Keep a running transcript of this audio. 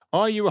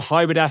Are you a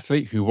hybrid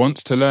athlete who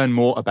wants to learn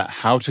more about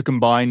how to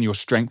combine your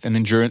strength and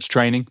endurance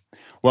training?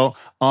 Well,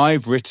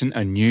 I've written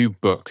a new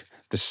book,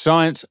 The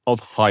Science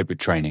of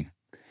Hybrid Training.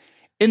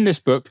 In this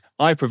book,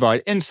 I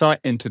provide insight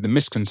into the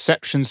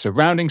misconceptions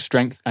surrounding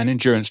strength and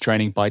endurance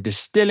training by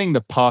distilling the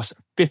past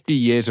 50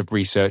 years of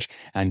research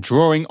and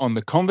drawing on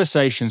the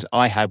conversations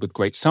I had with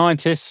great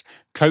scientists,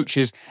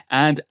 coaches,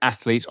 and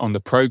athletes on the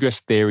Progress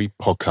Theory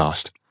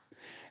podcast.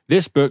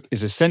 This book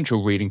is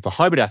essential reading for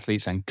hybrid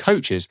athletes and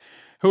coaches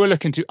who are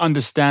looking to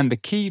understand the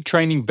key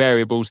training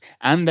variables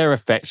and their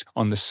effect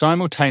on the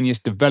simultaneous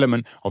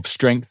development of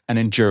strength and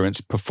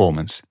endurance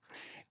performance.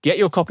 Get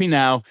your copy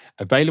now,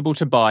 available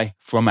to buy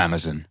from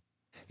Amazon.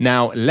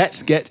 Now,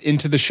 let's get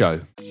into the show.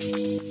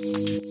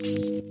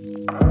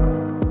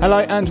 Hello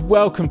and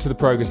welcome to the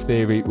Progress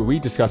Theory, where we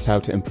discuss how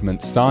to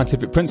implement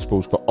scientific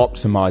principles for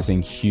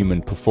optimizing human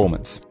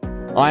performance.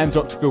 I am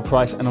Dr. Phil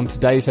Price, and on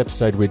today's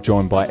episode, we're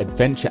joined by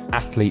adventure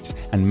athlete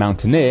and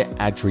mountaineer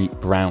Adri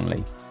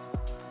Brownlee.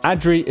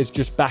 Adri is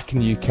just back in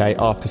the UK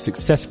after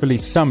successfully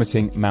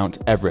summiting Mount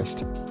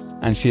Everest,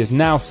 and she has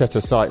now set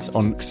her sights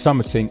on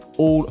summiting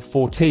all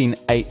 14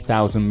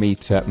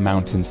 8,000-metre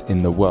mountains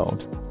in the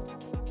world.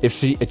 If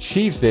she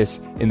achieves this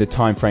in the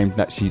time frame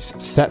that she's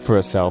set for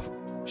herself,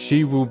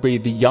 she will be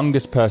the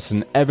youngest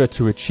person ever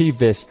to achieve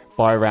this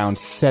by around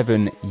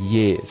 7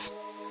 years.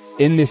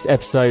 In this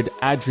episode,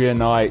 Adri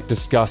and I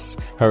discuss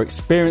her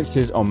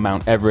experiences on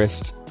Mount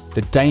Everest,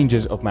 the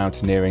dangers of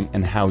mountaineering,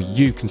 and how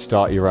you can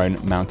start your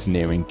own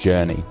mountaineering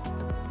journey.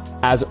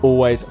 As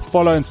always,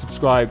 follow and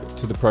subscribe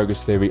to The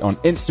Progress Theory on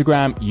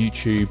Instagram,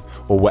 YouTube,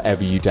 or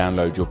wherever you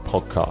download your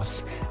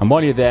podcasts. And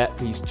while you're there,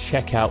 please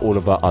check out all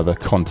of our other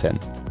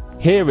content.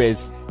 Here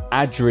is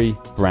Adri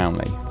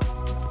Brownlee.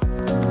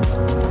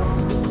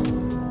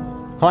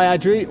 Hi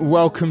Adri,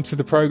 welcome to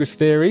The Progress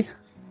Theory.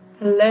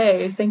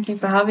 Hello, thank you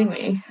for having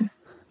me.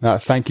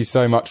 Thank you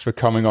so much for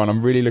coming on.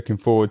 I'm really looking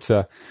forward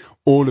to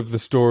all of the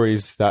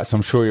stories that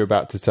I'm sure you're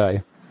about to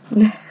say.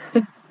 Yeah,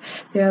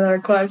 there are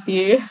quite a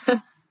few.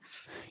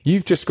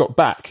 You've just got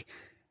back.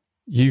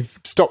 You've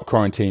stopped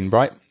quarantine,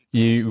 right?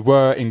 You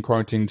were in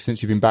quarantine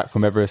since you've been back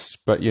from Everest,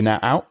 but you're now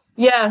out?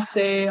 Yeah,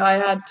 so I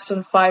had sort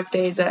of 5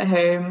 days at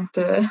home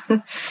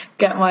to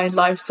get my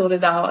life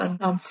sorted out, and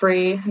I'm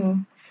free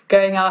and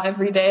going out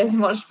every day as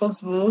much as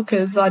possible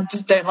because I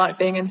just don't like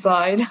being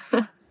inside.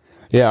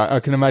 Yeah,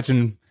 I can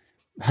imagine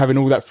having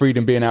all that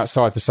freedom being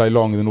outside for so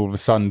long and then all of a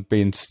sudden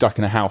being stuck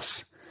in a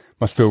house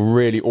must feel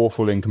really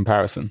awful in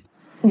comparison.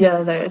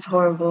 Yeah, no, it's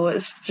horrible.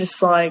 It's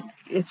just like,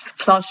 it's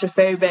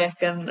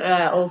claustrophobic and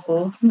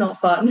awful, not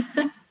fun.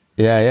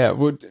 Yeah.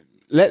 Well,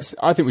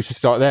 I think we should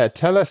start there.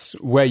 Tell us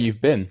where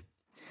you've been.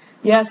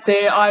 Yeah, so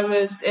I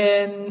was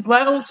it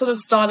all sort of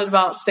started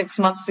about 6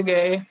 months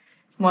ago,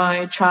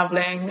 my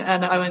travelling,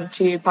 and I went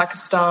to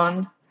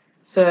Pakistan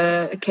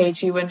for a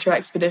KG winter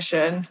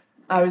expedition.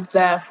 I was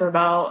there for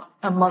about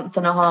a month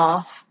and a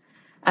half,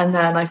 and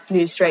then I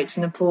flew straight to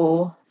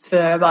Nepal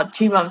for about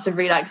 2 months of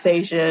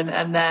relaxation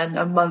and then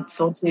a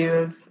month or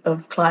two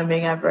of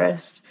climbing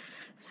Everest.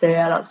 So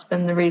yeah, that's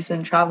been the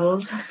recent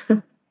travels.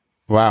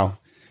 Wow.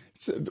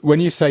 So when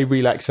you say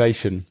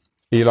relaxation,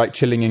 are you like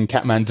chilling in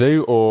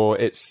Kathmandu, or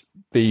it's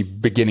the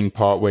beginning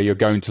part where you're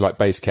going to like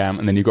base camp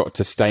and then you've got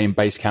to stay in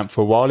base camp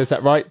for a while? Is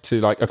that right?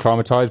 To like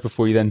acclimatize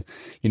before you then,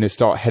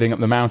 start heading up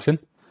the mountain?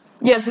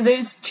 Yeah, so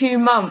those 2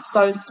 months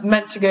I was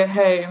meant to go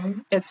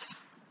home.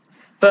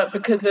 But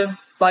because of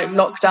like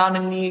lockdown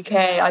in the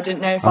UK, I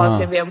didn't know if I was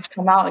going to be able to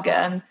come out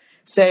again.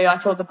 So I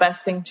thought the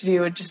best thing to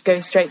do would just go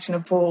straight to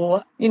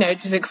Nepal,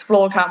 just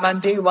explore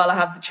Kathmandu while I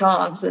have the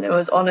chance. And it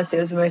was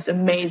the most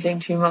amazing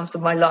 2 months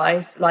of my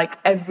life. Like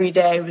every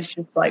day was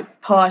just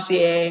like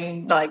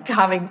partying, like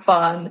having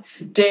fun,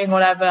 doing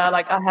whatever.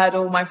 Like I had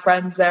all my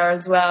friends there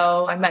as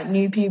well. I met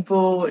new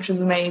people, which was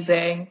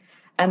amazing.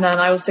 And then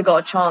I also got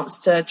a chance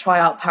to try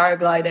out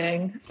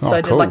paragliding. So I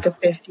did like a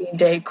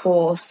 15-day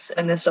course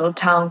in this little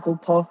town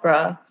called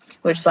Pokhara,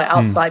 which is like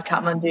outside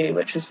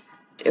Kathmandu,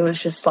 it was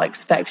just like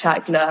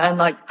spectacular. And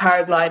like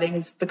paragliding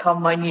has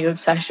become my new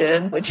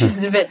obsession, which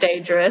is a bit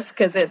dangerous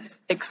because it's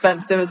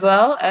expensive as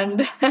well.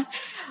 And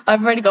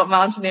I've already got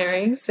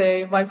mountaineering.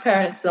 So my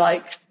parents are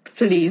like,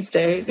 please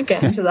don't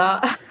get into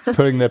that.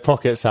 Putting their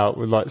pockets out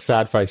with like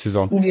sad faces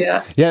on.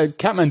 Yeah. Yeah,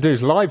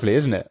 Kathmandu's lively,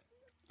 isn't it?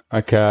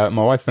 Like my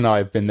wife and I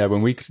have been there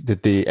when we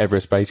did the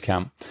Everest base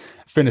camp,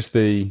 finished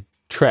the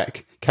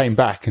trek, came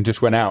back and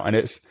just went out, and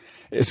it's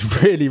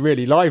really,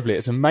 really lively.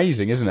 It's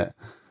amazing, isn't it?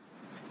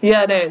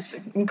 Yeah, no, it's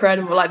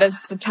incredible. Like there's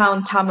the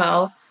town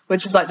Tamil,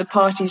 which is like the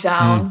party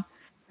town.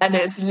 And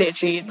it's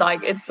literally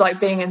like, it's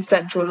like being in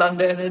central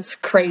London. It's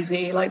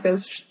crazy. Like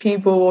there's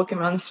people walking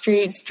around the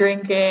streets,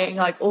 drinking,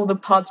 like all the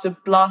pubs are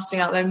blasting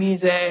out their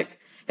music.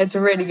 It's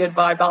a really good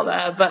vibe out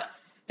there. But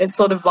it's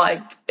sort of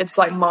like, it's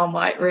like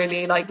Marmite,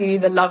 really. Like you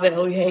either love it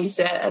or you hate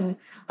it. And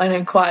I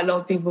know quite a lot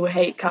of people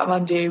hate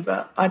Kathmandu,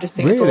 but I just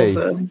think it's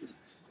awesome.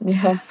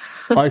 Yeah.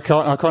 I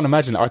can't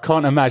imagine it. I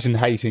can't imagine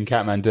hating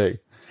Kathmandu.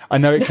 I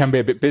know it can be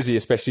a bit busy,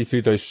 especially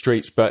through those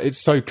streets, but it's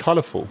so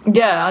colourful.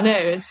 Yeah, I know.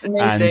 It's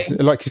amazing.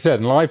 And like you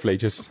said, lively.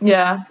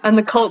 Yeah. And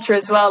the culture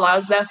as well. I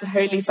was there for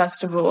Holy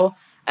Festival,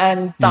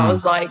 and that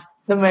was like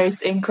the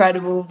most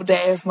incredible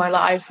day of my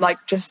life.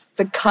 Like just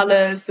the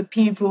colours, the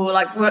people,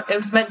 like it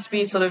was meant to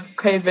be sort of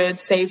COVID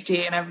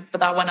safety and everything,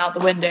 but that went out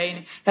the window. And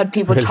you had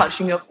people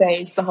touching your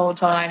face the whole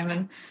time.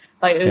 And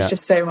like, it was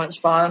just so much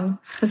fun.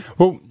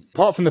 Well,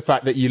 apart from the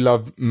fact that you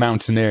love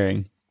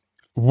mountaineering,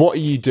 what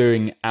are you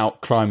doing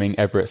out climbing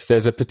Everest?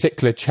 There's a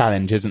particular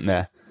challenge, isn't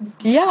there?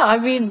 Yeah, I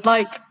mean,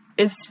 like,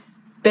 it's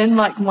been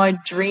like my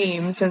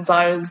dream since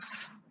I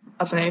was,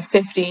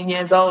 15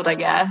 years old, I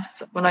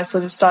guess, when I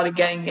sort of started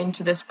getting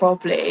into this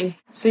properly.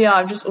 So yeah,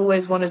 I've just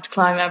always wanted to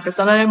climb Everest.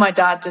 And I know my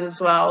dad did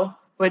as well,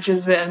 which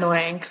is a bit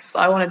annoying because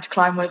I wanted to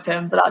climb with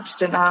him, but that just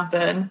didn't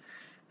happen.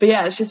 But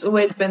yeah, it's just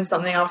always been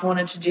something I've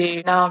wanted to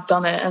do. Now I've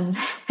done it, and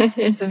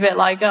it's a bit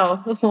like, oh,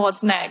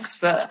 what's next?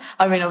 But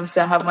I mean,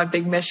 obviously I have my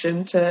big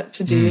mission to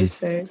do,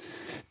 so.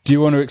 Do you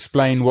want to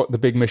explain what the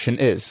big mission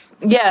is?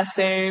 Yeah,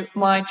 so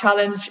my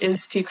challenge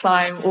is to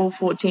climb all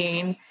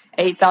 14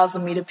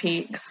 8,000-metre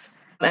peaks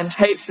and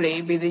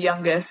hopefully be the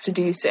youngest to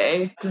do so.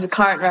 Because the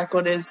current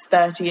record is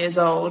 30 years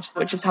old,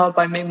 which is held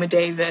by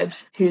David,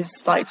 who's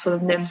like sort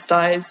of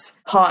Nimstai's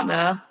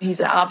partner. He's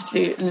an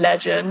absolute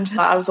legend.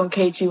 I was on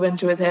K2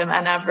 Winter with him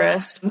and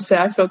Everest, so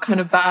I feel kind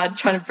of bad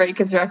trying to break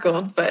his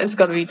record, but it's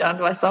got to be done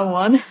by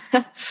someone.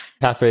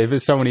 Happy if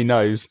it's someone he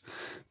knows.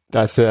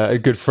 That's a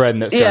good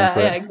friend that's going for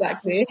it. Yeah,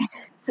 exactly.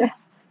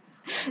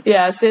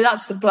 Yeah, so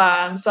that's the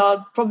plan. So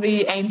I'll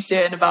probably aim to do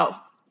it in about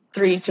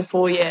 3 to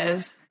 4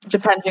 years,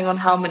 depending on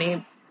how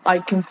many I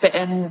can fit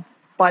in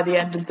by the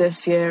end of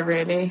this year,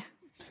 really.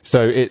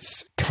 So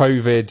it's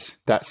COVID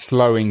that's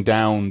slowing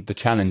down the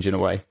challenge in a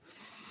way,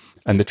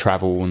 and the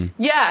travel.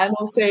 Yeah, and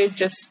also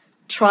just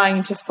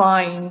trying to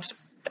find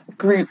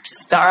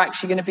groups that are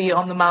actually going to be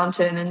on the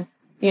mountain,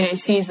 and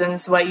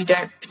seasons where you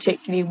don't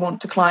particularly want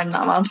to climb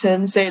that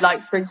mountain. So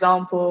like, for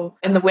example,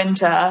 in the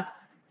winter,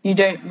 you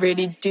don't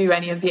really do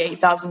any of the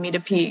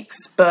 8,000-metre peaks,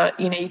 but,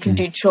 you can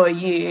do Choi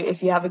Yu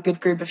if you have a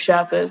good group of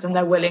Sherpas and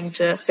they're willing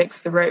to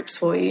fix the ropes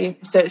for you.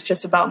 So it's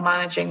just about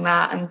managing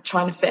that and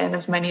trying to fit in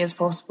as many as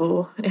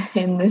possible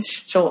in this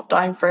short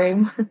time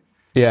frame.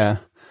 Yeah.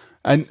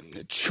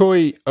 And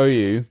Choi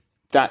Oyu,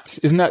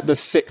 isn't that the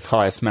 6th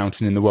highest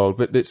mountain in the world,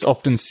 but it's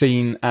often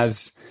seen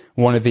as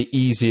one of the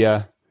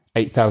easier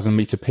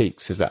 8,000-metre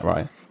peaks, is that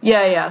right?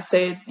 Yeah.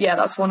 So, yeah,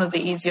 that's one of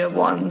the easier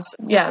ones.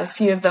 Yeah, a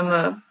few of them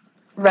are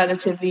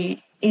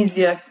relatively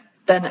easier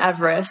than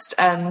Everest,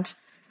 and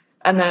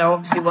there are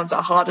obviously ones that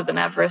are harder than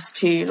Everest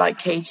too, like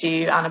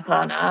K2,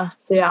 Annapurna.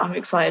 So yeah, I'm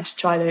excited to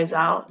try those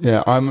out.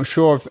 Yeah, I'm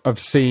sure I've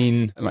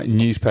seen like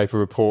newspaper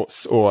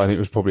reports, or I think it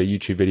was probably a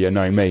YouTube video,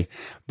 knowing me,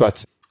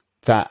 but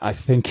that I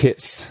think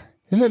isn't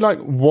it like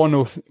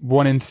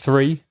 1 in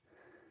 3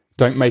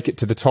 don't make it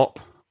to the top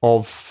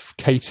of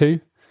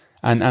K2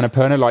 and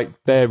Annapurna? Like,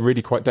 they're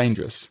really quite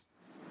dangerous.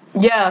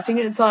 Yeah, I think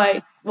it's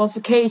like, well,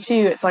 for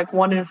K2, it's like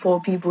 1 in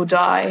 4 people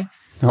die.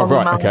 Oh,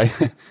 right,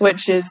 okay.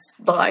 Which is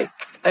like,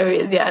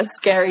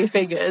 scary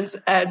figures.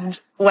 And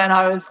when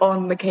I was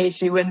on the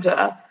K2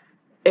 Winter,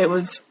 it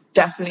was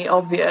definitely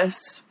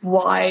obvious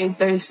why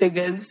those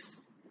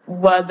figures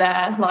were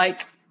there.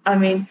 Like, I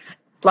mean,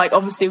 like,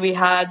 obviously we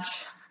had,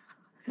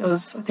 I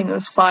think it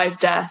was 5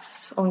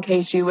 deaths on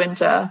K2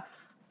 Winter.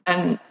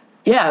 And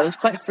yeah, it was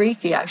quite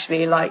freaky,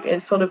 actually. Like,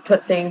 it sort of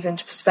put things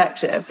into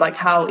perspective, like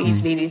how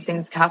easily these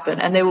things happen.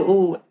 And they were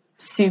all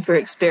super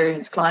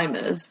experienced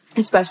climbers,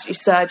 especially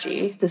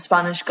Sergi, the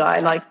Spanish guy.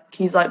 Like,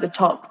 he's like the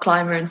top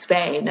climber in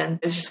Spain, and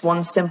it's just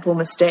one simple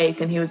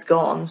mistake and he was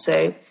gone.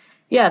 So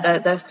yeah,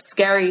 they're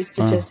scary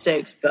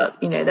statistics,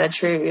 but they're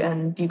true,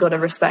 and you got to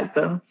respect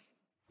them.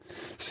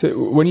 So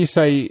when you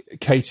say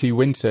K2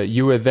 Winter,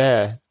 you were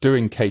there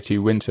doing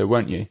K2 Winter,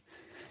 weren't you?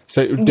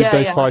 So did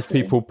those 5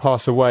 people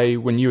pass away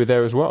when you were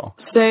there as well?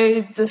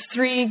 So the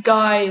 3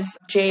 guys,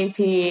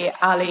 JP,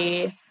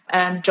 Ali,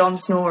 and John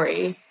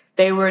Snorri,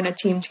 they were in a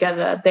team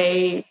together.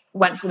 They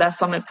went for their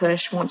summit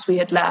push once we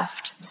had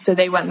left. So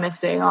they went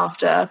missing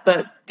after.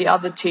 But the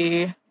other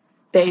 2,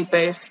 they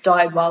both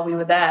died while we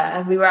were there.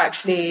 And we were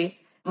actually,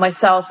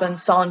 myself and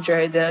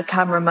Sandro, the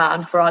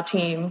cameraman for our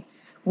team,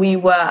 we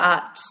were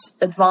at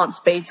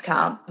Advanced Base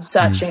Camp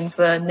searching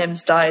for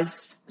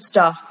Nimstai's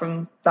stuff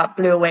that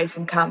blew away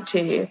from Camp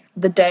 2.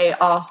 The day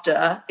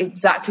after,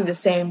 exactly the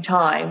same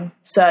time,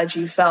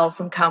 Sergi fell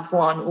from Camp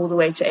 1 all the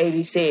way to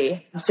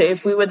ABC. So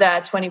if we were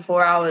there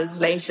 24 hours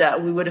later,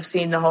 we would have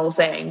seen the whole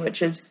thing,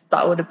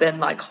 that would have been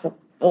like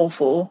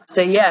awful.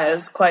 So yeah, it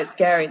was quite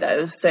scary that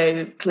it was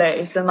so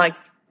close. And like,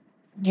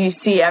 you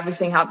see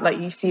everything happen, like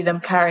you see them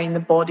carrying the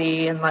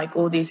body and like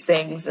all these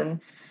things.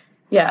 And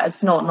yeah,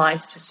 it's not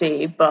nice to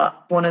see,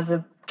 but one of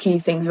the key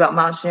things about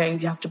mountaineering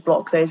is you have to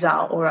block those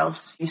out, or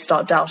else you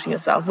start doubting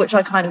yourself, which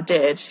I kind of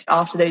did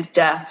after those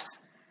deaths.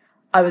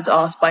 I was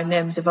asked by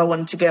NIMS if I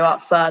wanted to go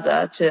up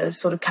further to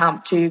sort of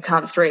Camp 2,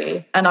 Camp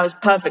 3. And I was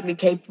perfectly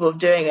capable of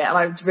doing it. And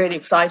I was really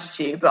excited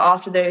to. But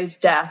after those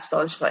deaths,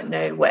 I was just like,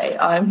 no way,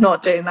 I'm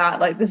not doing that.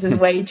 Like, this is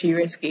way too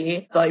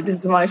risky. Like, this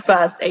is my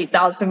first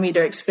 8,000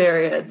 meter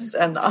experience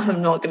and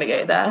I'm not going to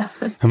go there.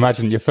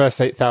 Imagine your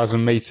first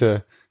 8,000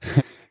 meter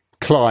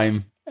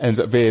climb ends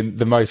up being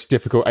the most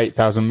difficult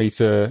 8,000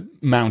 meter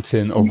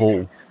mountain of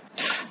all.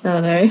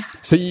 I know.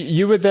 So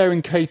you were there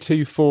in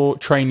K2 for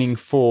training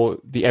for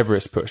the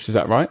Everest push, is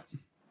that right?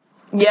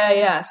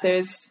 Yeah. So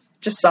it's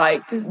just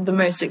like the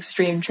most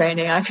extreme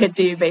training I could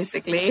do,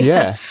 basically.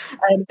 Yeah.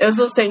 And it was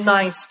also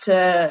nice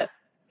to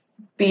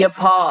be a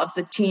part of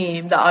the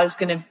team that I'm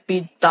going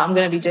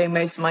to be doing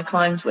most of my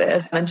climbs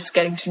with, and just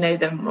getting to know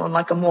them on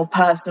like a more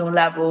personal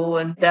level.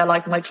 And they're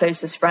like my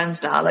closest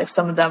friends now. Like,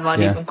 some of them I'd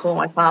even call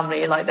my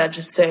family. Like, they're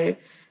just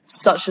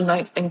such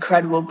an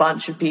incredible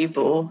bunch of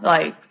people.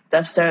 Like,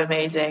 they're so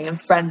amazing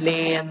and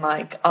friendly and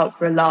like up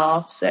for a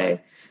laugh. So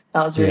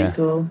that was really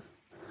cool.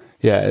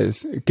 Yeah,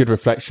 it's a good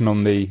reflection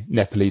on the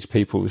Nepalese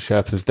people, the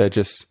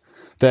Sherpas.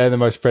 They're the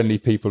most friendly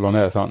people on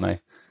earth, aren't they?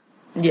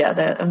 Yeah,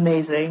 they're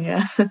amazing.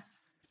 Yeah.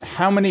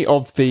 How many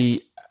of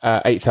the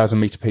 8,000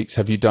 meter peaks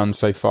have you done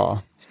so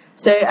far?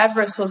 So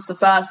Everest was the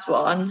first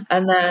one.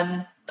 And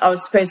then I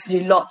was supposed to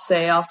do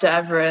Lhotse after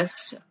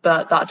Everest,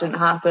 but that didn't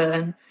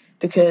happen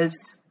because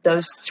there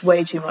was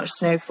way too much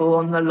snowfall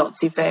on the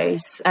Lhotse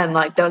face, and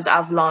like there was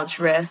avalanche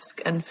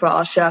risk, and for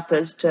our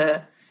Sherpas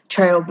to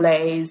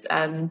trailblaze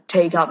and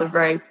take out the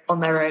rope on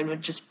their own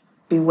would just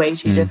be way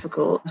too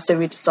difficult. So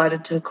we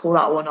decided to call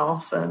that one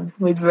off, and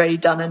we'd already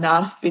done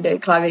enough,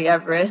 climbing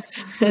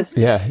Everest.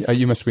 Yeah,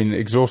 you must have been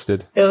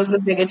exhausted. It was a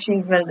big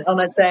achievement on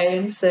its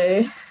own,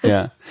 so...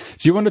 Yeah.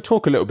 Do you want to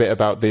talk a little bit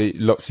about the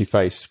Lhotse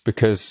face?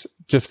 Because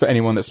just for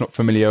anyone that's not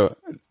familiar,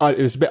 it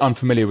was a bit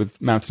unfamiliar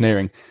with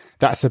mountaineering.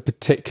 That's a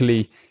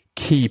particularly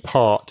key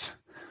part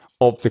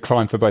of the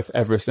climb for both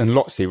Everest and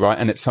Lhotse, right?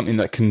 And it's something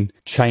that can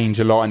change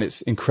a lot, and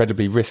it's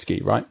incredibly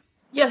risky, right?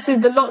 Yeah, so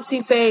the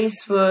Lhotse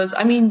face was,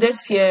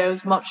 this year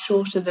was much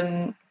shorter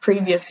than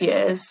previous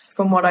years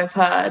from what I've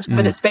heard,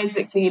 but it's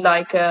basically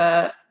like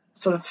a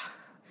sort of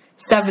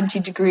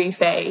 70-degree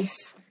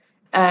face,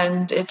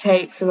 and it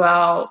takes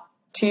about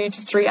 2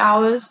 to 3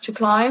 hours to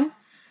climb.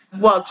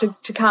 Well,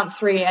 to Camp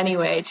 3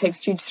 anyway, it takes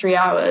 2 to 3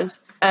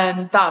 hours,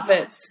 and that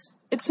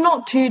it's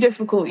not too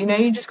difficult,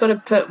 you just got to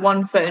put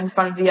one foot in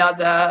front of the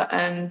other,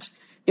 and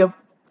you're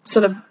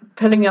sort of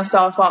pulling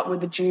yourself up with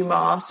the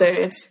Jumar, so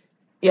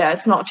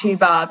it's not too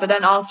bad. But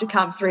then after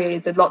Camp 3,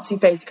 the Lhotse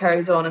face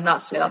carries on, and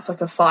that's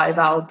like a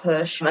 5-hour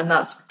push, and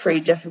that's pretty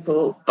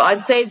difficult. But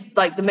I'd say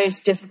like the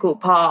most difficult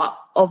part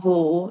of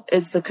all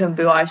is the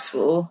Khumbu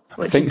Icefall,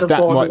 which is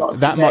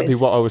that might be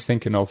what I was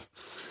thinking of,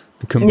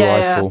 the Khumbu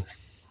Icefall.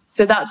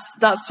 So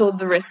that's sort of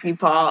the risky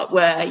part,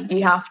 where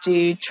you have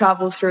to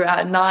travel through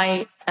at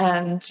night,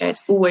 and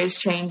it's always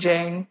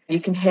changing.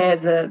 You can hear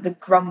the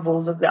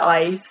grumbles of the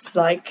ice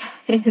like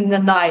in the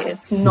night.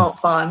 It's not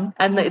fun,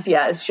 and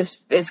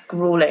it's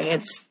grueling.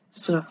 It's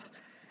sort of,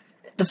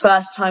 the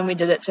first time we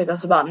did it took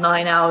us about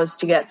 9 hours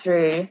to get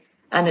through,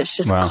 and it's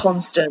just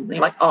constantly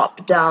like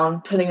up,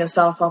 down, pulling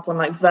yourself up on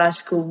like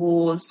vertical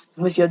walls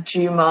with your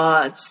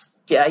Jumar.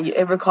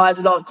 It requires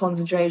a lot of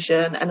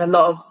concentration and a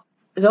lot of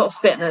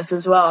fitness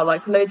as well.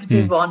 Like, loads of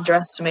people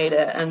underestimate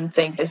it and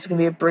think this is going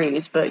to be a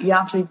breeze, but you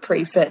have to be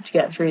pretty fit to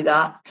get through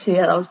that. So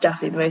that was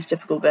definitely the most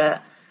difficult bit.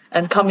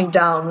 And coming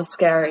down was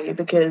scary,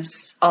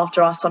 because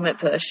after our summit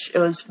push, it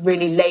was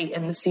really late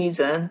in the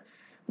season,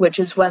 which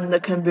is when the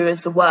Khumbu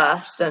is the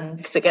worst, and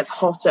because it gets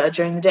hotter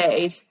during the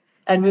days.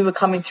 And we were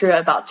coming through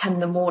at about 10 in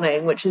the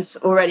morning, which is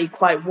already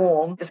quite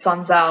warm. The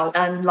sun's out,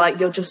 and like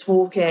you're just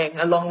walking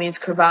along these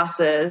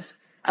crevasses,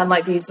 and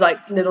like these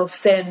like little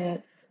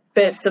thin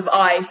bits of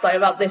ice, like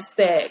about this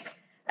thick,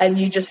 and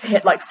you just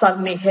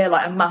suddenly hear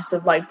like a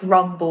massive like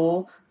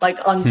grumble like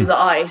under the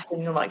ice,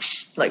 and you're like,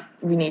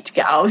 we need to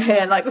get out of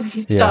here. Like,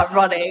 we start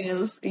running.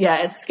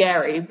 It's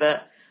scary,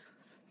 but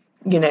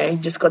you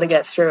just got to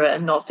get through it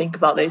and not think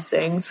about those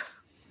things.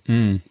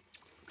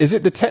 Is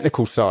it the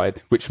technical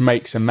side which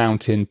makes a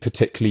mountain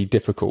particularly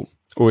difficult,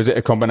 or is it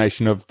a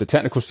combination of the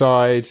technical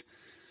side,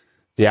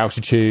 the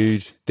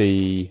altitude,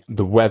 the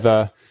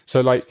weather?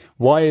 So like,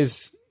 why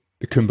is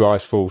the Khumbu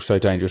Icefall so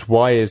dangerous?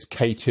 Why is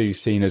K2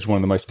 seen as one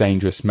of the most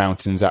dangerous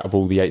mountains out of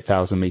all the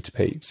 8,000 meter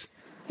peaks?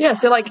 Yeah,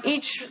 so like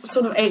each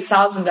sort of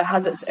 8,000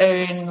 has its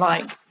own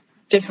like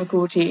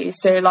difficulties.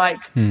 So like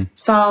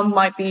some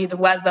might be the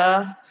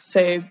weather,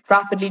 so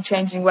rapidly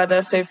changing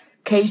weather. So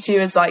K2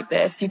 is like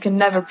this. You can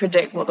never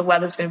predict what the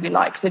weather's going to be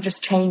like, because it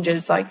just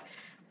changes like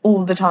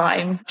all the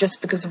time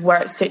just because of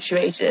where it's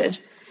situated.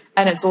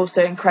 And it's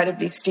also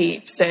incredibly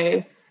steep.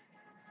 So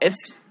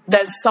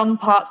there's some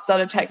parts that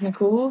are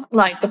technical,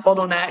 like the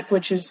bottleneck,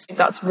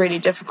 that's really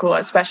difficult,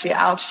 especially at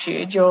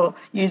altitude. You're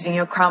using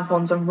your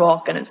crampons on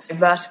rock and it's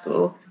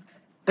vertical.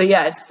 But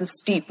yeah, it's the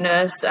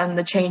steepness and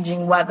the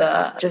changing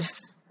weather,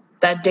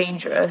 they're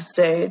dangerous.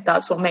 So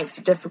that's what makes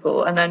it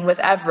difficult. And then with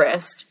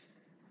Everest,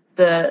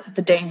 the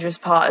dangerous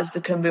part is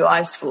the Khumbu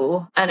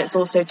Icefall. And it's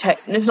also,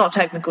 it's not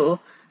technical,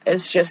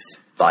 it's just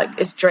like,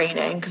 it's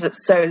draining because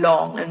it's so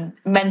long, and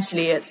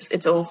mentally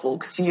it's awful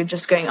because you're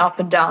just going up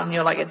and down and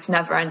you're like, it's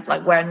never end,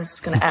 like, when is this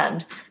going to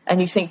end? And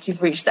you think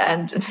you've reached the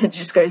end and it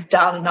just goes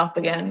down and up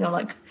again. You're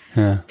like,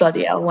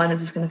 bloody hell, when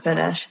is this going to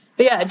finish?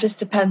 But yeah, it just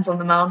depends on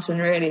the mountain,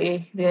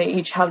 really. They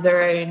each have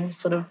their own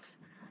sort of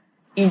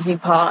easy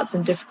parts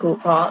and difficult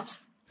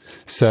parts.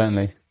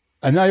 Certainly.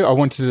 I know I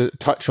wanted to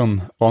touch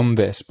on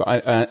this, but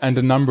and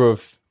a number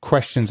of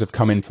questions have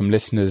come in from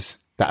listeners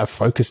that have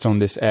focused on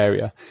this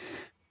area.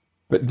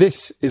 But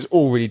this is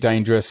already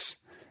dangerous.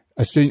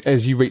 As soon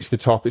as you reach the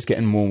top, it's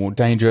getting more and more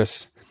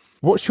dangerous.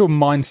 What's your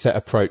mindset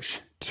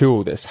approach to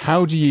all this?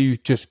 How do you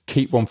just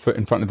keep one foot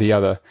in front of the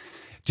other?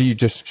 Do you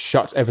just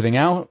shut everything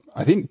out?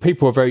 I think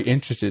people are very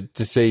interested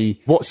to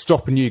see what's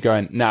stopping you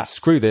going, nah,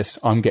 screw this,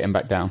 I'm getting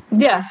back down.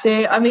 Yeah,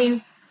 so, I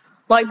mean,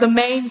 like, the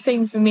main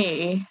thing for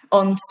me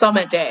on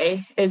summit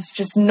day is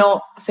just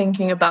not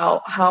thinking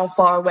about how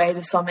far away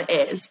the summit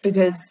is,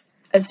 because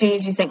as soon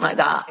as you think like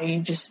that,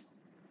 you're just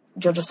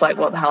like,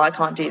 what the hell, I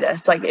can't do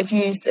this. Like,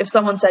 if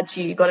someone said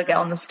to you, you got to get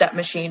on the step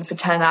machine for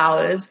 10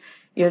 hours,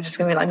 you're just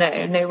going to be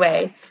like, no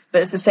way.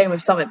 But it's the same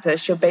with Summit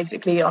Push. You're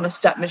basically on a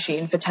step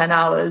machine for 10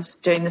 hours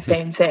doing the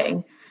same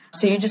thing.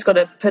 So you just got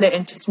to put it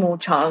into small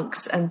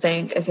chunks and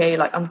think, okay,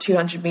 like, I'm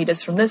 200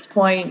 meters from this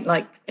point.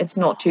 Like, it's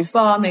not too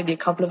far, maybe a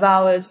couple of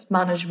hours,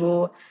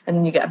 manageable. And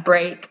then you get a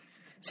break.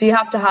 So you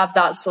have to have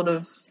that sort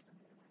of,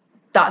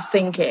 that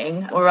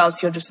thinking, or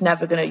else you're just you're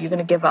going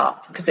to give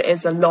up, because it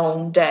is a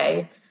long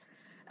day.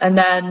 And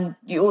then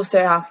you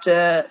also have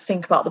to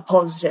think about the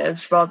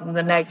positives rather than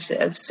the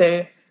negatives.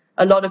 So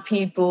a lot of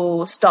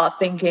people start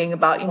thinking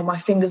about, my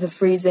fingers are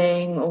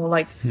freezing, or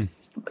like,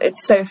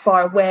 it's so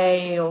far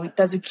away, or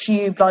there's a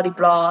queue, blah, blah,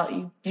 blah.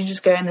 You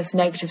just go in this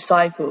negative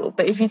cycle.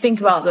 But if you think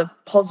about the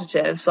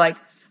positives, like,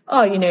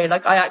 oh,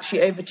 like, I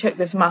actually overtook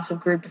this massive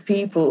group of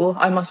people,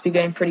 I must be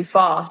going pretty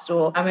fast,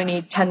 or I'm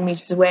only 10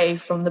 meters away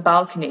from the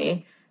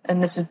balcony,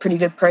 and this is pretty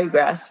good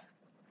progress.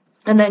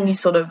 And then you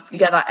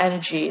get that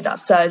energy, that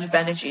surge of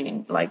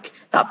energy, like,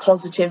 that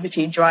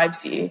positivity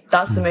drives you.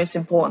 That's the most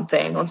important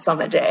thing on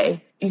summit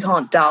day. You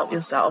can't doubt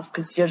yourself,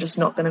 because you're just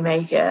not going to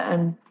make it.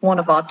 And one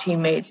of our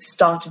teammates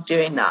started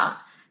doing that.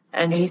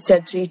 And he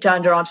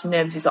turned around to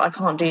Nims, he's like, I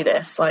can't do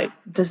this. Like,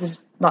 this is,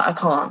 like, I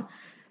can't.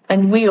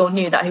 And we all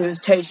knew that he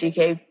was totally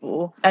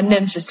capable. And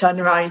Nims just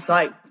turned around, he's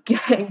like,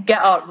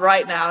 get up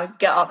right now,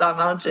 get up that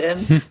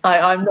mountain.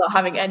 Like, I'm not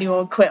having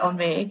anyone quit on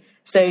me.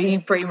 So he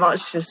pretty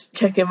much just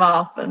took him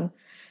up and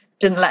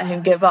didn't let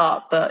him give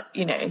up. But,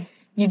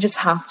 you just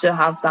have to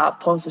have that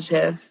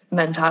positive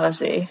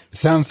mentality. It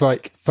sounds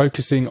like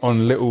focusing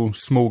on little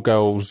small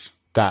goals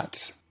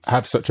that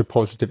have such a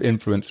positive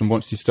influence, and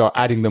once you start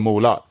adding them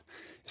all up,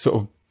 it sort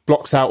of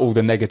blocks out all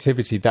the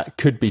negativity that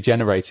could be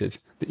generated,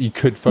 that you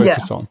could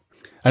focus on.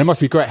 And it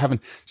must be great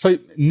having... So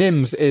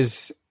Nims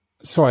is...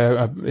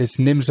 it's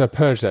Nims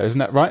Persia, isn't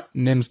that right?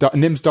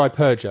 Nims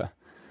Persia.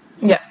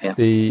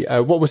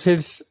 Yeah. What was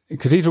his...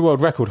 Because he's a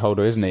world record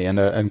holder, isn't he?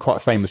 And quite a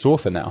famous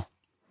author now.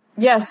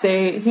 Yeah, so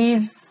he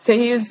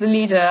was the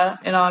leader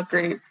in our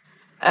group.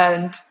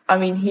 And, I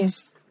mean,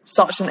 he's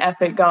such an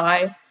epic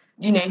guy.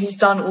 He's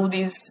done all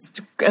these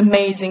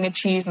amazing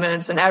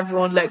achievements and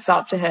everyone looks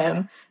up to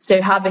him.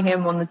 So having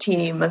him on the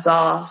team as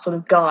our sort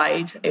of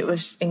guide, it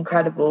was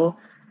incredible.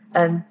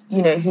 And,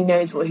 he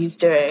knows what he's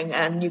doing,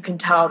 and you can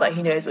tell that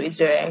he knows what he's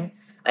doing.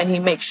 And he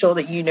makes sure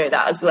that you know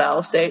that as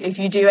well. So if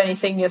you do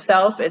anything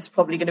yourself, it's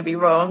probably going to be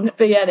wrong.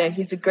 But yeah, no,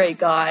 he's a great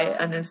guy,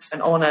 and it's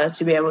an honor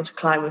to be able to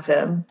climb with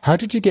him. How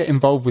did you get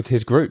involved with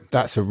his group?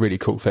 That's a really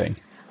cool thing.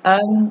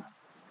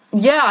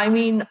 Yeah, I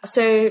mean,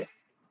 so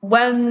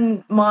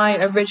when my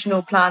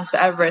original plans for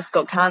Everest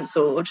got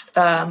cancelled,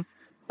 that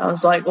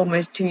was like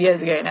almost 2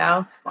 years ago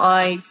now,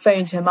 I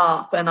phoned him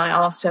up and I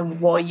asked him,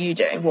 what are you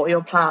doing? What are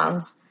your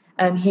plans?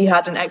 And he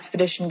had an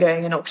expedition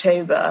going in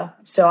October.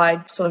 So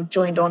I sort of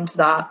joined on to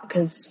that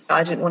because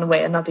I didn't want to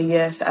wait another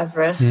year for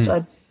Everest.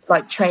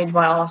 I trained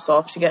my ass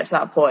off to get to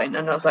that point.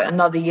 And I was like,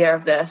 another year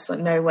of this, like,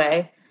 no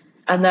way.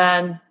 And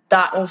then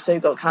that also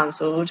got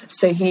cancelled.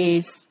 So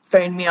he's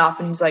phoned me up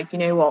and he's like, you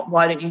know what,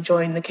 why don't you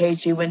join the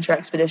K2 winter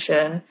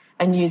expedition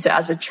and use it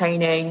as a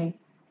training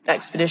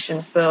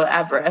expedition for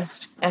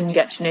Everest, and you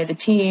get to know the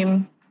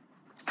team.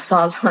 So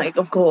I was like,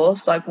 of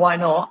course, like, why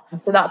not?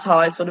 So that's how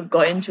I sort of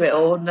got into it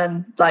all. And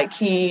then, like,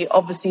 he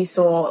obviously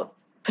saw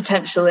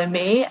potential in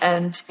me.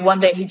 And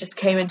one day he just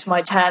came into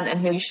my tent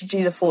and you should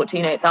do the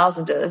 14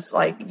 8,000ers.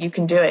 Like, you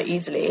can do it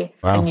easily.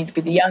 Wow. And you'd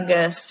be the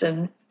youngest.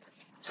 And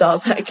so I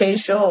was like, okay,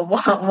 sure.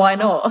 Why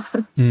not?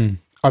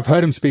 I've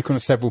heard him speak on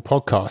several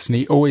podcasts, and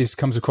he always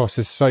comes across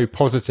as so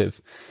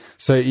positive.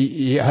 So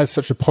he has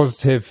such a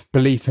positive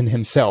belief in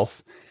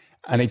himself.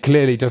 And he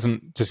clearly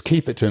doesn't just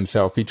keep it to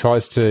himself. He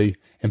tries to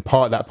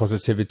impart that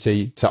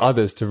positivity to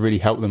others to really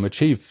help them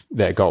achieve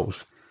their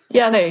goals.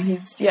 Yeah, no,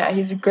 he's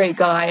a great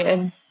guy,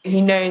 and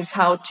he knows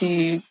how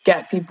to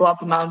get people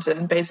up a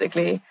mountain,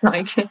 basically.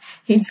 Like,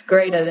 he's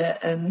great at it.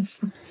 And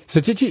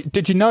so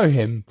did you know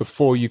him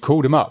before you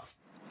called him up?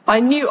 I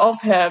knew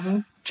of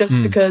him just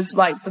because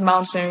like the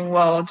mountaineering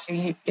world,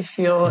 if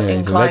you're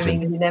in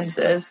climbing and limbs,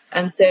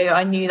 and so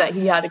I knew that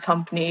he had a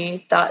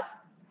company that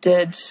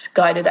did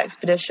guided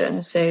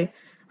expeditions, so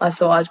I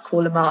thought I'd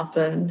call him up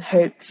and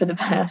hope for the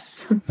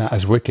best. That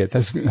is wicked.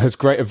 That's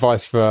great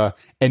advice for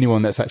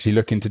anyone that's actually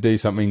looking to do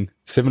something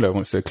similar,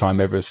 wants to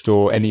climb Everest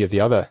or any of the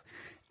other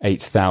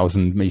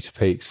 8,000 meter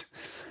peaks.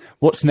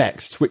 What's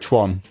next? Which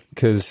one?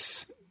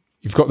 Because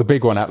you've got the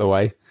big one out the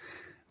way.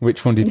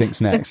 Which one do you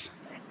think's next?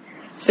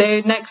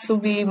 So next will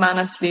be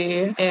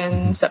Manaslu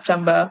in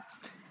September,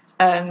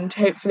 and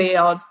hopefully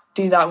I'll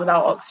do that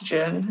without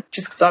oxygen,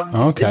 just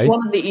because it's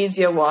one of the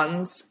easier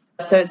ones.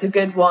 So it's a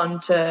good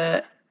one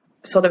to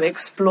sort of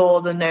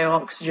explore the no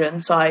oxygen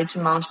side to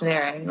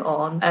mountaineering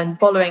on. And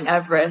following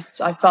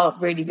Everest, I felt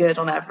really good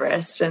on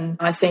Everest, and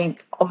I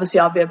think obviously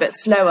I'll be a bit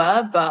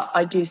slower, but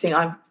I do think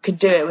I could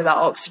do it without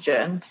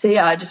oxygen. So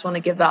yeah, I just want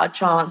to give that a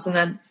chance, and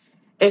then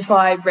if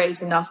I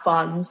raise enough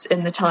funds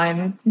in the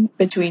time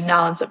between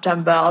now and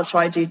September, I'll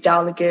try to do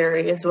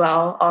Dhaulagiri as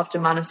well after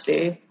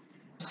Manaslu.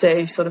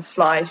 So sort of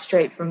fly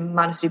straight from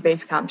Manaslu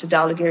base camp to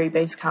Dhaulagiri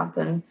base camp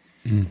and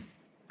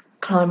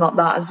climb up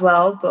that as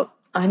well. But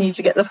I need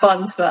to get the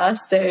funds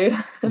first, so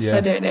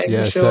I don't know for sure.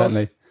 Yeah,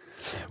 certainly.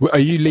 Are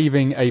you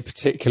leaving a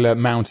particular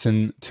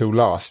mountain till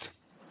last?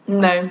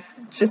 No,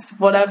 just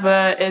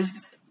whatever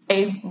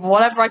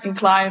I can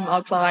climb,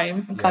 I'll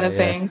climb kind of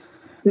thing.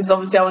 Because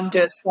obviously I want to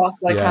do it as fast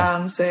as I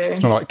can. So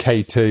it's not like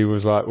K2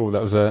 was like, oh,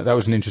 that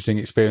was an interesting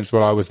experience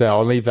while I was there.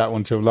 I'll leave that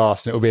one till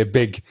last, and it'll be a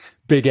big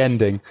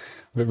ending.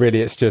 But really,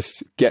 it's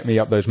just get me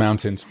up those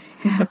mountains.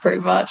 Yeah,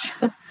 pretty much.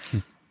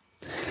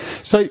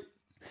 So,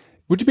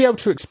 would you be able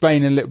to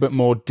explain in a little bit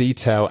more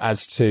detail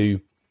as to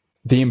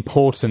the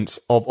importance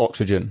of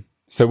oxygen?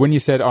 So, when you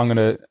said I'm going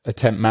to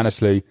attempt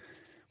Manaslu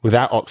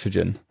without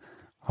oxygen,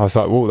 I was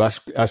like, "Whoa,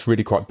 that's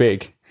really quite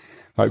big."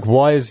 Like,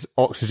 why is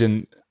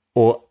oxygen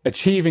or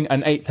achieving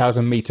an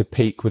 8,000 meter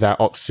peak without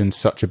oxygen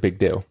such a big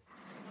deal?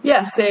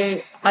 Yeah,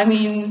 so I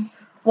mean,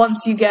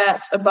 once you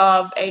get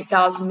above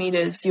 8,000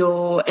 meters,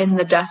 you're in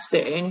the death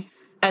zone,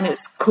 and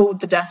it's called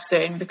the death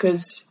zone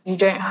because you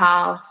don't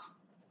have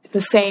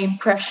the same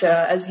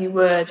pressure as you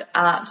would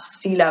at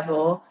sea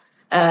level,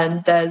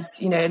 and there's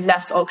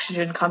less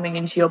oxygen coming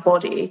into your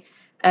body,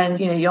 and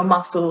your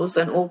muscles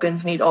and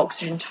organs need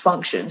oxygen to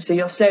function, so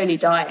you're slowly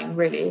dying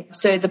really.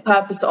 So the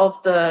purpose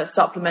of the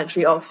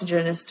supplementary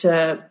oxygen is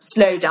to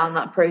slow down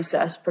that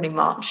process pretty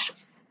much,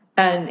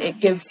 and it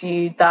gives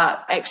you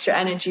that extra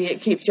energy. It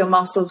keeps your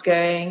muscles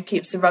going,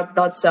 keeps the red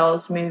blood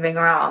cells moving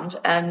around,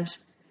 and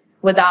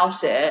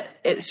without it,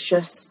 it's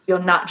just you're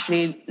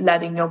naturally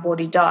letting your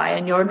body die,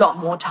 and you're a lot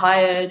more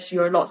tired,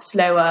 you're a lot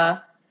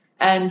slower,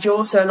 and you're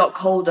also a lot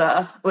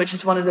colder, which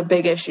is one of the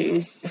big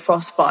issues,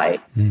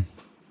 frostbite.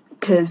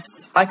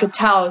 Because I could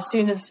tell as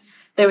soon as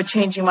they were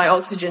changing my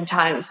oxygen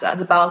tanks at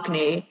the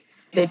balcony,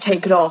 they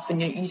take it off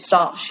and you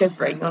start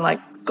shivering. You're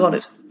like, God,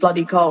 it's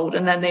bloody cold.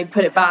 And then they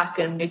put it back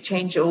and they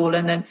change it all,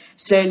 and then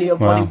slowly your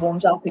body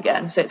warms up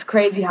again. So it's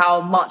crazy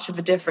how much of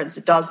a difference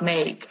it does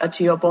make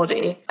to your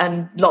body.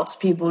 And lots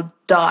of people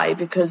die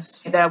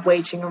because they're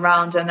waiting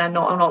around and they're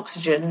not on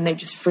oxygen and they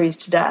just freeze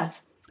to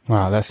death.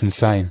 Wow, that's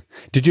insane.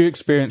 Did you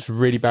experience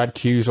really bad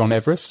queues on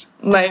Everest?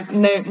 No,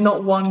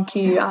 not one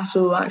queue at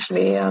all,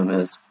 actually. It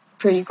was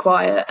pretty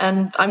quiet.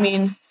 And I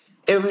mean,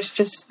 it was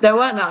just, there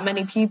weren't that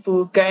many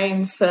people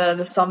going for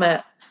the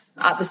summit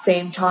at the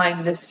same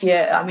time this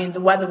year. I mean,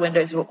 the weather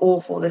windows were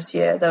awful this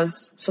year. There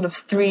was sort of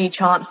 3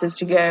 chances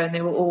to go and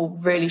they were all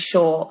really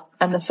short.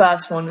 And the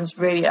first one was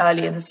really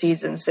early in the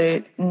season.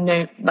 So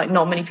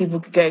not many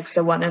people could go because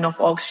there weren't enough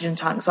oxygen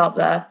tanks up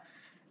there.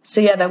 So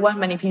yeah, there weren't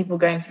many people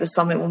going for the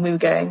summit when we were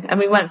going. And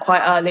we went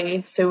quite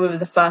early. So we were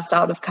the first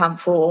out of Camp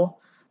 4.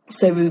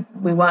 So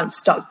we weren't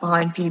stuck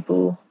behind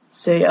people.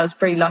 So yeah, I was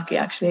pretty lucky,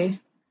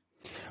 actually.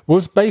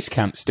 Was base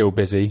camp still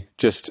busy?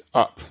 Just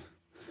up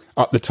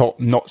the top,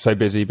 not so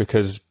busy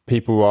because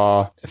people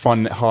are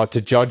finding it hard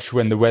to judge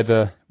when the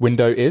weather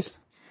window is?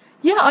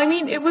 Yeah, I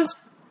mean, it was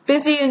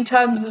busy in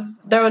terms of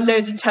there were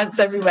loads of tents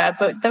everywhere,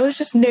 but there was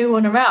just no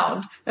one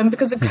around. And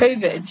because of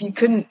COVID, you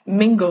couldn't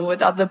mingle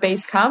with other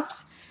base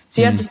camps.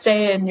 So you had to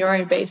stay in your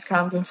own base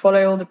camp and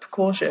follow all the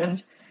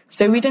precautions.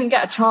 So we didn't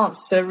get a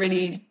chance to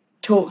really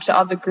talk to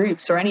other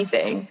groups or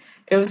anything.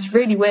 It was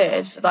really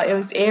weird. Like, it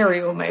was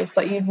eerie almost.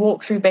 Like, you'd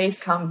walk through base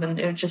camp and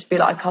it would just be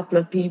like a couple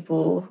of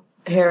people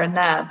here and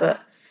there. But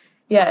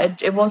yeah,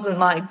 it wasn't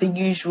like the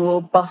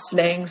usual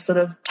bustling sort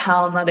of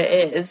town that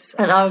it is.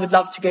 And I would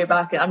love to go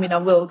back. I mean, I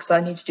will, because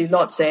I need to do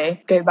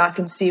Lhotse, go back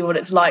and see what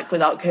it's like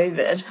without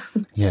COVID.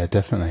 Yeah,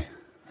 definitely.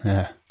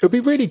 Yeah. It would be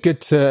really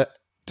good to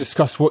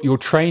discuss what your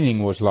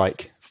training was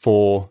like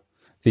for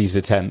these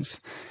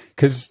attempts.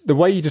 Because the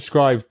way you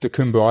described the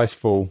Khumbu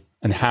Icefall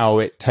and how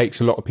it takes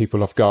a lot of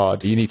people off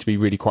guard, you need to be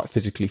really quite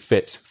physically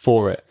fit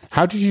for it.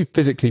 How did you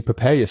physically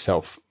prepare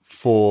yourself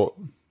for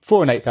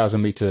an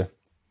 8,000 meter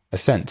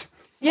ascent?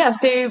 Yeah,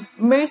 so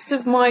most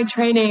of my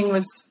training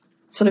was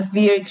sort of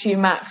VO2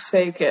 max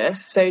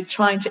focus, so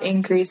trying to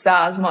increase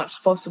that as much as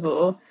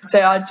possible.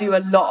 So I do a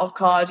lot of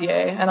cardio,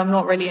 and I'm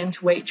not really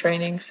into weight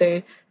training,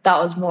 so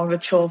that was more of a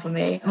chore for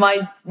me.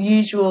 My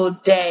usual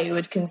day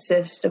would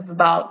consist of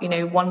about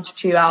 1 to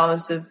 2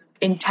 hours of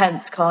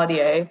intense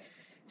cardio.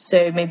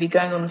 So maybe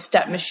going on the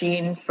step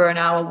machine for an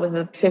hour with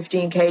a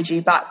 15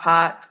 kg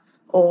backpack,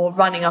 or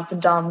running up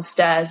and down the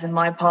stairs in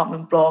my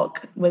apartment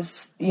block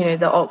with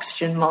the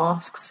oxygen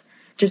masks.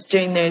 Just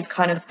doing those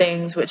kind of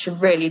things which are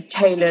really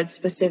tailored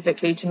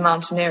specifically to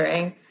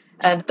mountaineering.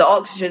 And the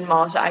oxygen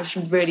mask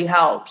actually really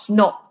helped,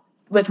 not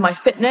with my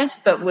fitness,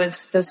 but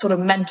with the sort of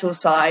mental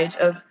side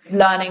of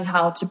learning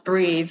how to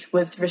breathe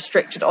with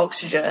restricted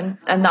oxygen.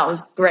 And that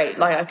was great.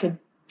 Like, I could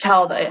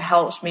tell that it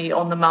helped me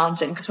on the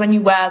mountain, because when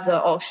you wear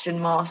the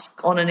oxygen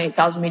mask on an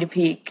 8,000 meter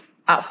peak,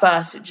 at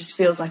first it just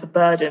feels like a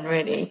burden,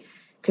 really,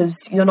 because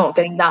you're not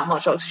getting that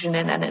much oxygen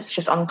in and it's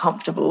just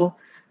uncomfortable.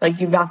 Like,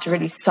 you have to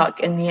really suck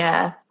in the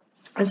air.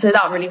 And so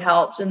that really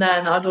helped. And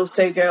then I'd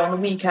also go on the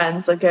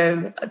weekends, I'd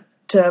go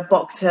to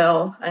Box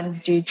Hill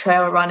and do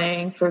trail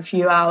running for a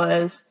few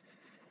hours.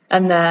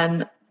 And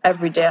then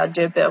every day I'd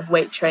do a bit of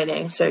weight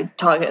training, so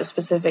target a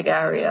specific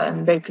area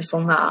and focus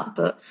on that.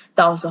 But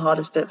that was the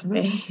hardest bit for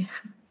me.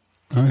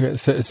 Okay,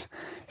 so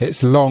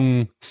it's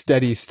long,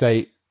 steady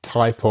state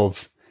type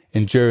of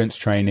endurance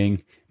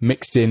training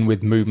mixed in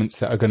with movements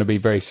that are going to be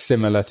very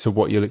similar to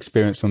what you'll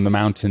experience on the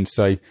mountain.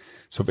 So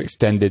sort of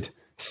extended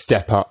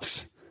step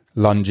ups,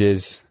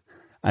 lunges,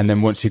 and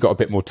then once you've got a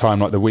bit more time,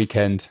 like the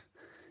weekend,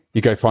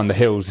 you go find the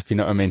hills, if you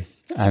know what I mean,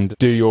 and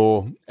do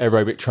your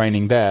aerobic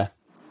training there.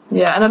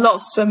 Yeah, and a lot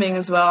of swimming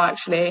as well,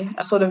 actually.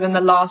 Sort of in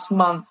the last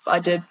month, I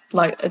did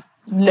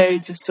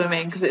loads of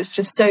swimming, because it's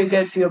just so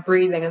good for your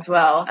breathing as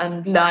well,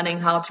 and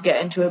learning how to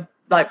get into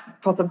a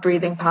proper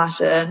breathing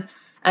pattern.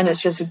 And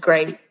it's just a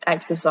great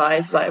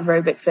exercise, like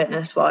aerobic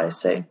fitness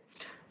wise. So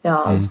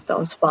yeah, that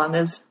was fun.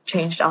 It's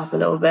changed up a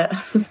little bit.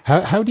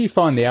 How do you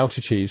find the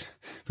altitude?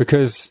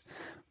 Because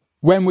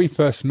when we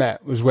first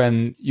met was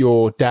when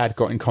your dad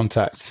got in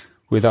contact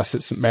with us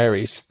at St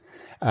Mary's,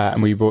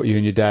 and we brought you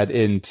and your dad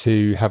in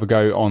to have a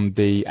go in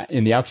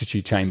the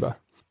altitude chamber.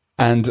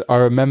 And I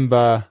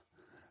remember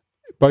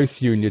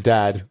both you and your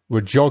dad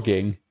were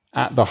jogging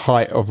at the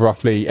height of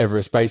roughly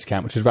Everest Base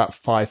Camp, which is about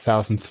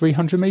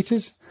 5,300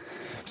 meters.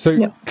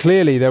 So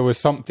Clearly there was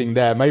something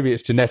there, maybe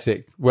it's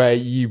genetic, where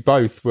you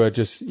both were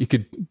you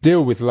could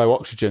deal with low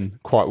oxygen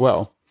quite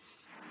well.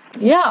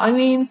 Yeah, I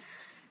mean,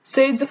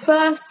 so the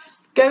first,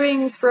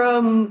 going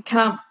from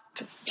Camp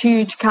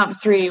 2 to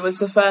Camp 3 was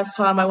the first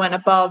time I went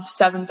above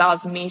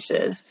 7,000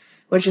 meters,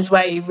 which is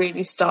where you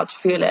really start to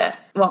feel it.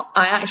 Well,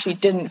 I actually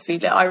didn't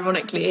feel it,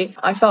 ironically.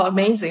 I felt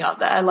amazing up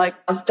there. Like,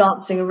 I was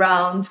dancing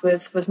around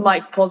with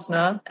Mike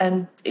Posner,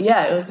 and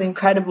yeah, it was an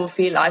incredible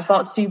feeling. I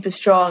felt super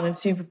strong and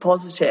super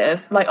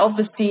positive. Like,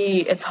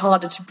 obviously, it's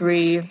harder to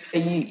breathe.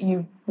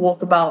 You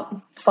walk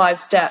about 5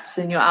 steps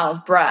and you're out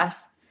of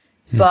breath,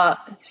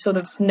 but sort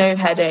of no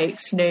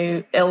headaches,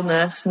 no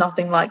illness,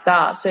 nothing like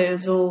that. So it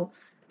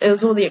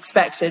was all the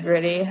expected,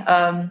 really,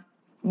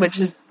 which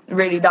is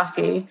really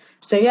lucky.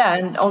 So yeah,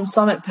 and on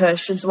Summit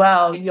Push as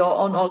well, you're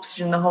on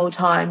oxygen the whole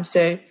time.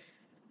 So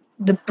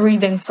the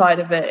breathing side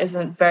of it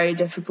isn't very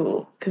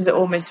difficult, because it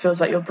almost feels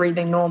like you're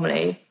breathing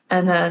normally.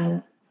 And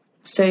then,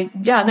 so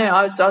yeah, no,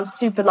 I was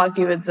super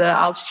lucky with the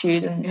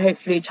altitude, and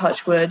hopefully,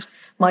 touch wood,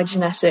 my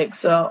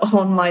genetics are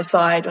on my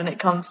side when it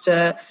comes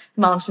to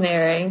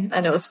mountaineering,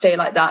 and it will stay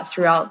like that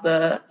throughout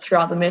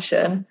the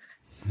mission.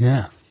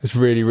 Yeah, it's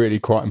really, really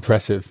quite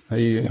impressive.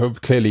 You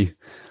have clearly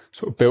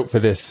sort of built for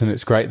this, and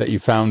it's great that you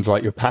found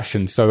your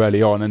passion so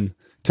early on, and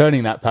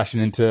turning that passion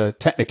into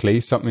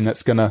technically something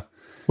that's going to,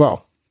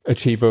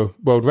 achieve a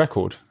world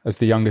record as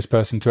the youngest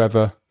person to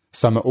ever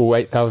summit all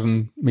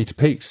 8,000 meter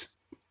peaks.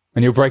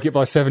 And you'll break it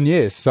by 7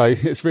 years. So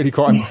it's really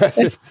quite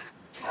impressive.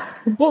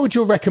 What would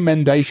your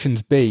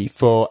recommendations be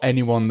for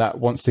anyone that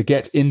wants to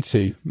get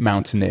into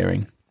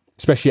mountaineering,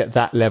 especially at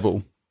that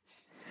level?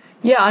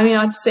 Yeah, I mean,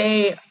 I'd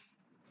say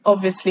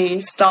obviously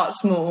start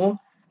small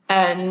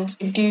and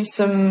do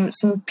some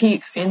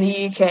peaks in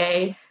the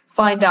UK,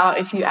 find out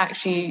if you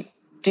actually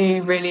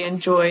do really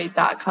enjoy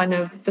that kind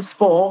of the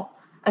sport,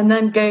 and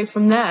then go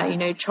from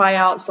there. Try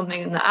out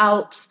something in the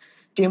Alps,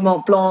 do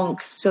Mont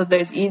Blanc, so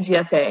those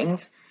easier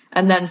things,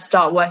 and then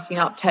start working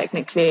up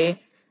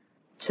technically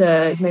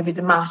to maybe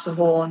the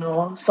Matterhorn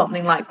or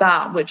something like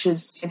that, which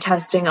is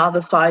testing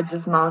other sides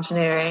of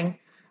mountaineering.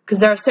 Because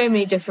there are so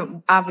many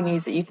different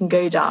avenues that you can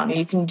go down.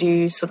 You can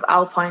do sort of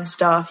alpine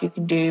stuff, you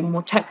can do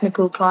more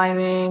technical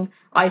climbing,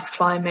 ice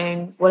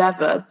climbing,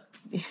 whatever.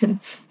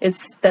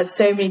 There's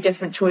so many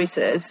different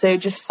choices. So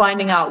just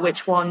finding out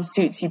which one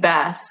suits you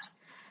best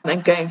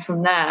and going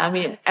from there. I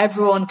mean,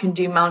 everyone can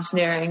do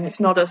mountaineering. It's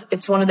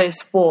one of those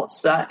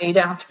sports that you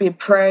don't have to be a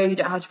pro, you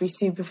don't have to be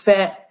super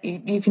fit.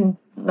 You can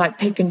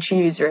pick and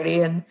choose, really,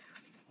 and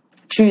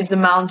choose the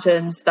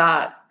mountains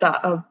that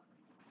are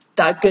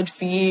good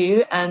for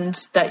you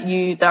and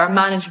that are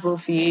manageable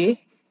for you.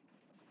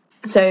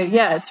 So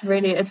yeah,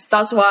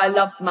 that's why I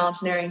love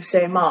mountaineering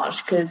so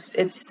much, because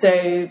it's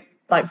so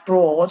like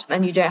broad,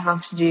 and you don't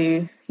have to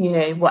do,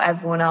 what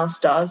everyone else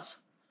does.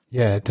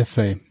 Yeah,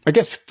 definitely. I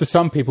guess for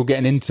some people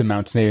getting into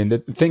mountaineering, the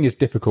thing is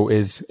difficult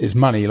is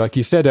money. Like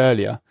you said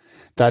earlier,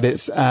 that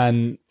it's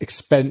an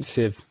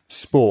expensive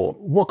sport.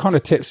 What kind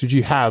of tips would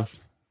you have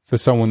for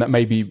someone that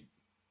might be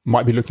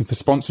looking for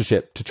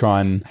sponsorship to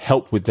try and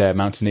help with their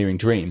mountaineering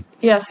dream?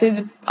 Yeah,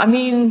 so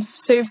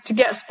to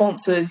get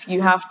sponsors,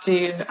 you have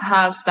to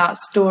have that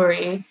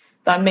story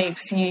that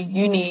makes you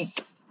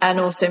unique and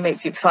also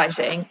makes you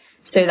exciting,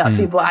 so that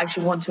people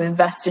actually want to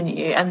invest in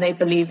you and they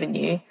believe in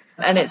you.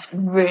 And it's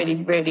really,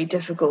 really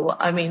difficult.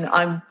 I mean,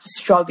 I'm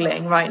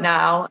struggling right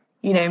now.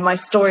 My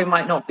story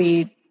might not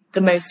be the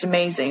most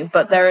amazing,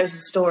 but there is a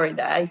story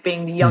there,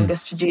 being the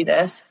youngest to do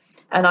this.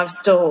 And I've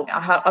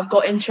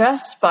got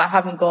interest, but I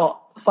haven't got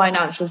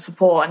financial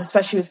support. And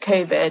especially with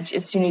COVID,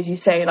 as soon as you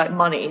say like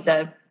money,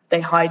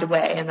 they hide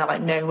away and they're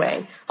like, no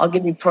way, I'll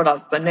give you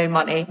product, but no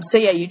money. So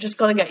yeah, you just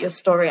got to get your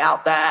story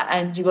out there,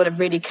 and you got to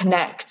really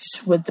connect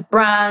with the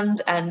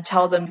brand and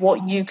tell them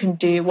what you can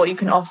do, what you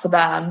can offer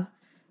them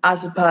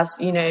as a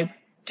person,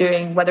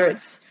 doing, whether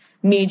it's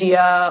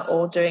media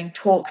or doing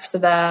talks for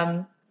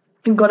them.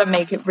 You've got to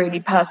make it really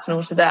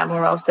personal to them,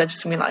 or else they're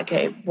just going to be like,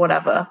 okay,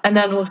 whatever. And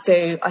then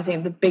also, I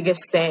think the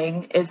biggest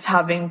thing is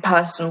having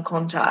personal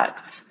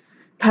contacts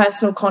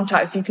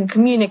you can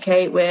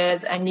communicate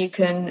with, and you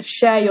can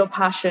share your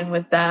passion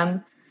with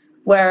them.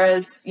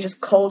 Whereas you're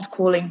just cold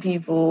calling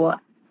people,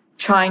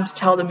 trying to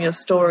tell them your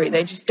story,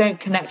 they just don't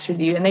connect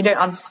with you and they don't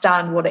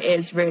understand what it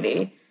is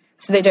really.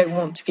 So they don't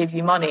want to give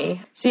you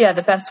money. So yeah,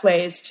 the best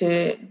way is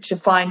to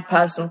find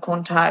personal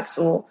contacts,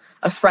 or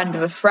a friend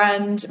of a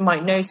friend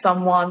might know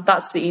someone.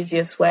 That's the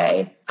easiest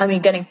way. I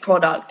mean, getting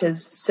product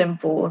is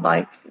simple,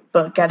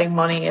 but getting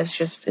money is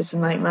it's a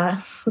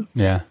nightmare.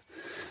 Yeah.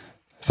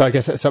 So I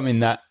guess that's something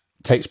that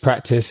takes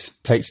practice,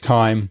 takes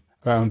time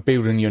around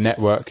building your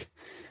network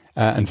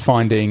and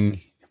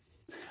finding,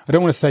 I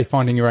don't want to say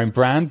finding your own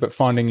brand, but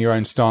finding your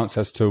own stance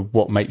as to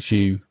what makes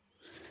you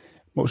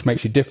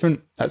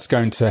different. That's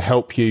going to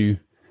help you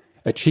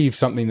achieve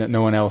something that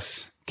no one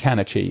else can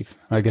achieve.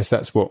 I guess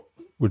that's what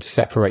would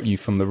separate you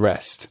from the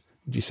rest,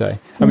 would you say?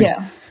 I mean,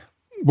 yeah.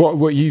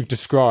 What you've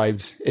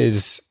described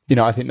is,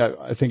 I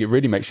think it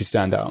really makes you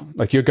stand out.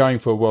 Like, you're going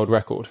for a world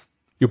record.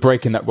 You're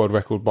breaking that world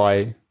record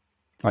by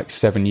like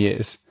 7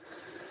 years.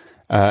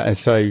 And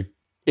so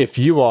if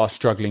you are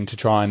struggling to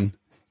try and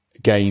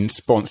gain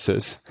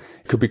sponsors,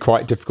 it could be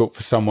quite difficult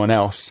for someone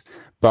else.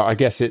 But I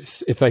guess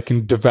it's, if they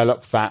can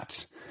develop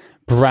that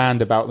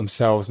brand about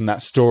themselves and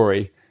that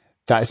story,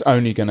 that is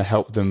only going to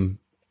help them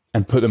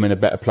and put them in a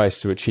better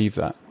place to achieve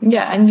that.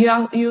 Yeah, and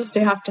you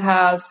also have to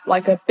have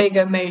like a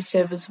bigger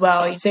motive as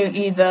well. So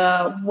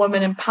either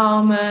women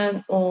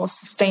empowerment or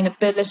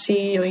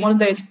sustainability, or one of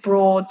those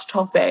broad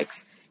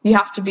topics. You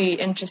have to be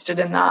interested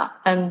in that,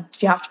 and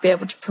you have to be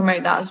able to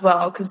promote that as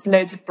well, because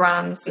loads of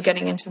brands are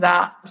getting into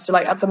that. So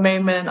like at the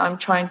moment, I'm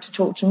trying to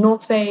talk to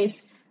North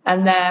Face,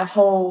 and their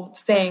whole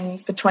thing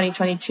for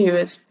 2022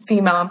 is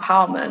female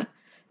empowerment.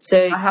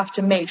 So I have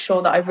to make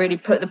sure that I really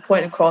put the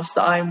point across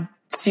that I'm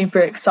super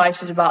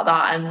excited about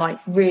that and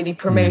like really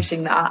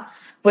promoting that,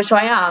 which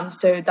I am.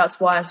 So that's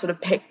why I sort of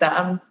picked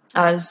them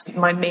as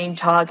my main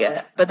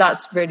target. But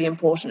that's really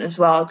important as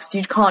well, because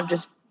you can't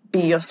just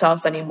be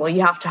yourself anymore.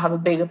 You have to have a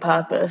bigger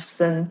purpose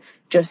than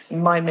just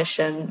my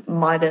mission,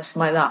 my this,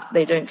 my that.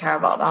 They don't care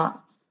about that.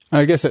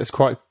 I guess that's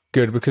quite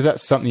good, because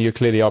that's something you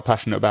clearly are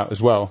passionate about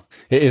as well.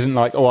 It isn't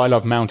like, I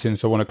love mountains,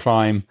 so I want to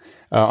climb.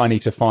 I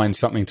need to find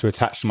something to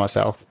attach to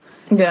myself.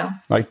 Yeah.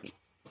 Like,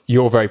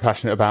 you're very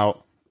passionate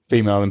about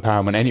female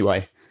empowerment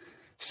anyway.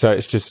 So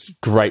it's just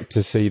great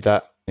to see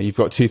that you've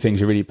got two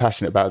things you're really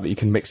passionate about that you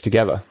can mix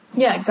together.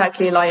 Yeah,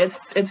 exactly. Like,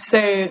 it's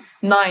so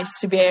nice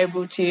to be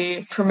able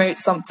to promote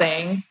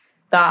something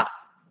that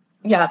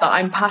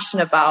I'm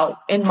passionate about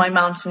in my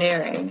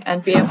mountaineering,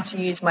 and be able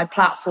to use my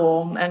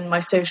platform and my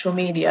social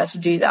media to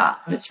do that.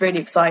 It's really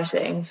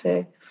exciting.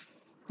 So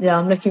yeah,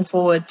 I'm looking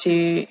forward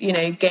to,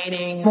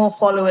 gaining more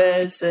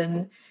followers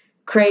and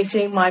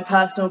creating my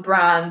personal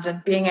brand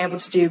and being able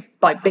to do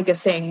like bigger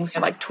things,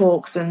 like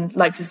talks, and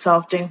like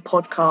yourself doing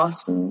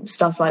podcasts and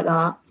stuff like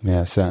that.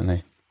 Yeah,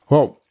 certainly.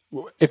 Well,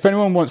 if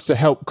anyone wants to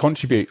help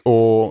contribute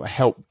or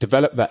help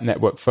develop that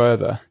network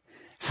further,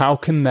 how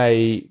can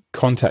they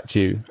contact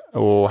you,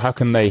 or how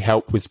can they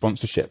help with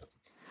sponsorship?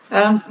 So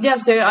I have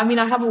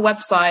a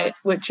website,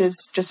 which is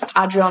just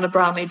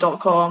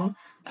adrianabrownlee.com,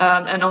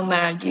 and on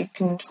there you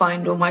can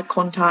find all my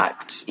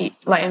contact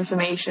like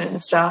information and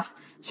stuff.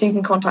 So you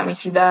can contact me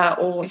through there,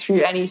 or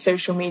through any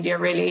social media,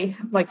 really,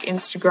 like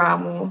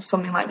Instagram or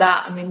something like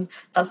that. I mean,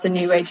 that's the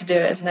new way to do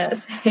it, isn't it?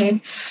 So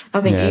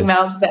I think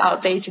email's a bit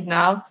outdated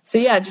now. So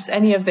yeah, just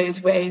any of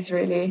those ways,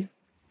 really.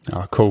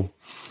 Oh, cool.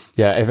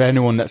 Yeah, if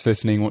anyone that's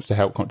listening wants to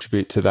help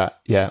contribute to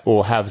that,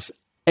 or has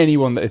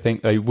anyone that they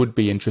think they would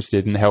be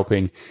interested in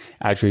helping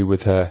Adri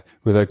with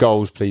her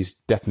goals, please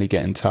definitely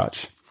get in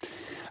touch.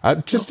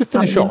 Just to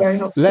finish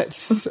off,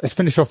 let's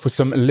finish off with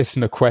some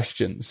listener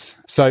questions.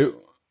 So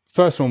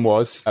First one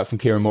was from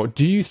Kieran Moore.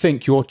 Do you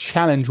think your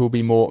challenge will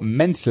be more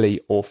mentally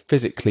or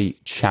physically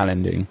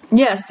challenging?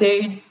 Yeah,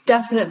 so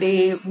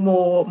definitely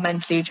more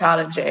mentally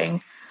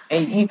challenging.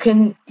 You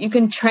can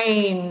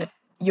train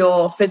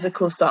your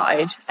physical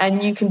side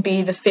and you can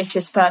be the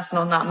fittest person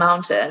on that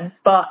mountain,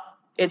 but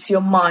it's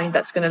your mind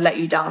that's going to let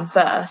you down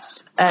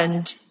first.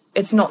 And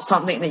it's not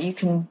something that you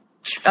can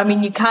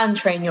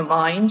train your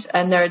mind,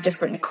 and there are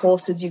different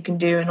courses you can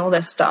do and all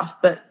this stuff,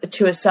 but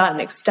to a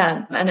certain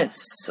extent. And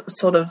it's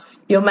sort of,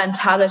 your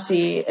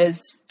mentality is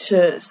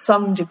to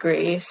some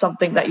degree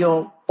something that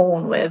you're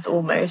born with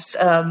almost.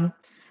 And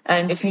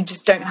if you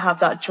just don't have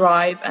that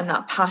drive and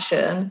that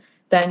passion,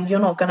 then you're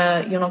not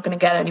gonna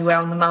get anywhere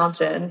on the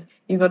mountain.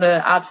 You've got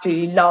to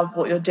absolutely love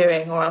what you're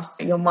doing, or else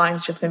your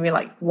mind's just going to be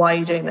like, why are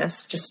you doing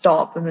this? Just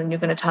stop. And then you're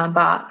going to turn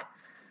back.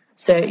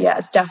 So yeah,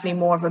 it's definitely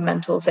more of a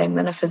mental thing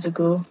than a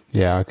physical.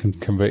 Yeah, I can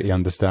completely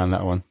understand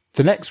that one.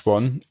 The next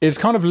one is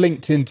kind of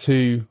linked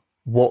into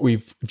what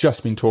we've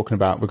just been talking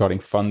about regarding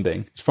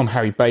funding. It's from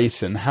Harry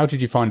Basin. How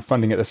did you find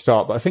funding at the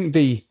start? But I think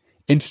the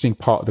interesting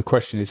part of the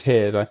question is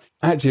here, that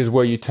actually,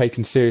 were you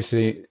taken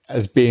seriously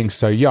as being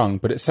so young?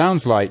 But it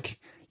sounds like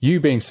you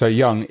being so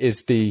young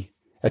is the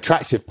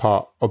attractive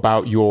part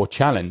about your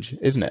challenge,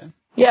 isn't it?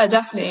 Yeah,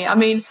 definitely. I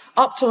mean,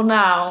 up till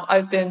now,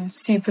 I've been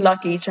super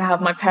lucky to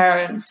have my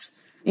parents,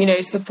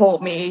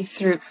 support me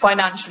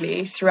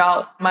financially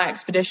throughout my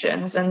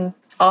expeditions. And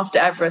after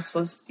Everest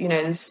was,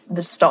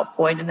 the stop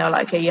point, and they're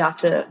like, okay, you have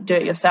to do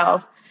it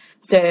yourself.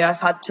 So I've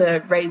had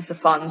to raise the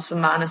funds for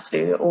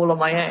Manaslu all on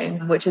my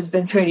own, which has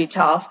been really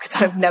tough because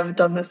I've never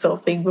done this sort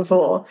of thing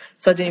before.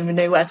 So I didn't even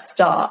know where to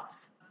start.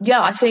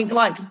 Yeah, I think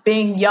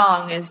being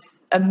young is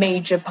a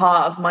major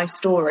part of my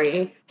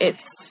story.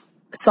 It's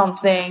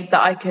something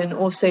that I can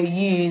also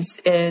use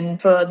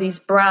for these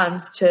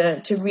brands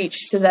to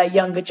reach to their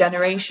younger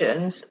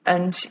generations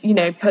and,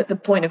 put the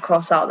point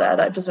across out there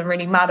that it doesn't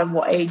really matter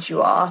what age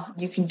you are,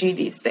 you can do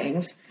these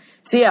things.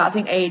 So yeah, I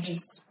think age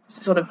is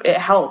it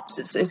helps.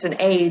 It's an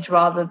age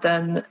rather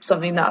than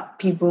something that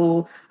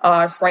people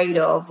are afraid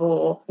of,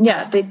 or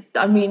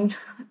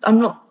I'm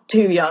not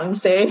too young,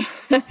 so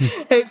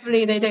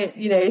hopefully they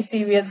don't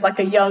see me as like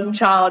a young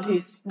child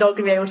who's not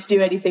going to be able to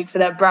do anything for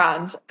their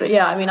brand. But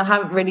yeah, I mean, I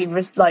haven't really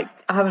I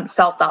haven't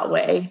felt that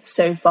way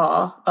so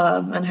far,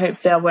 and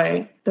hopefully I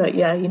won't. But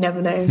yeah, you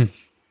never know.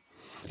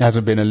 It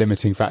hasn't been a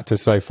limiting factor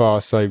so far,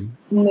 so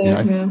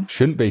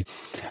shouldn't be.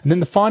 And then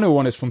the final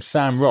one is from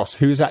Sam Ross,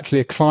 who is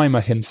actually a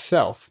climber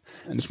himself,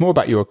 and it's more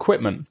about your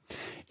equipment.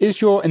 Is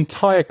your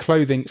entire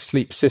clothing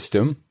sleep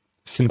system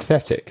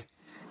synthetic?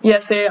 Yeah,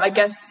 so I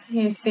guess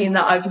he's seen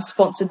that I've been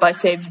sponsored by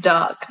Save the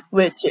Duck,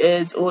 which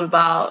is all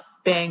about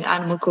being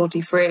animal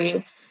cruelty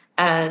free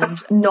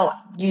and not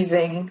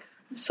using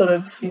sort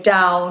of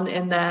down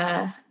in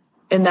their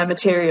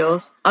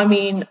materials. I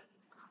mean,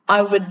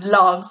 I would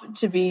love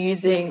to be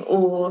using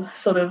all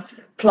sort of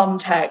plum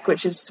tech,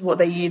 which is what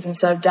they use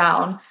instead of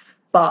down,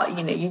 but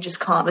you just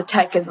can't. The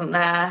tech isn't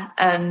there,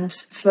 and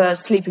for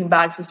sleeping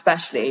bags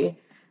especially,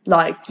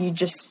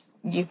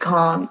 you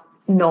can't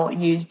not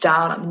use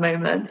down at the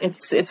moment.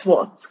 It's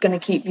what's going to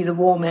keep you the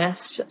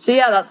warmest. So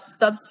yeah,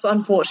 that's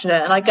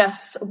unfortunate, and I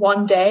guess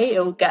one day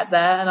it will get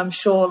there, and I'm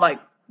sure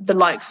the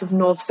likes of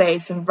North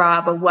Face and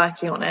Rab are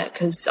working on it,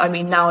 because I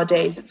mean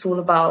nowadays it's all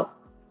about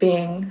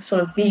being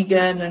sort of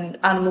vegan and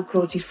animal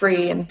cruelty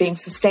free and being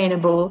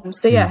sustainable.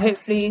 So yeah,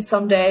 hopefully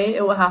someday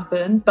it will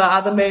happen. But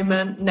at the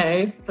moment,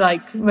 no.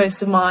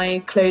 Most of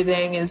my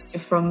clothing is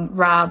from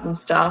Rab and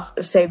stuff.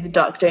 Save the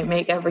Duck don't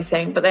make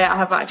everything, but I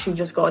have actually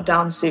just got a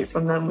down suit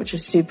from them, which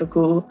is super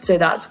cool. So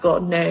that's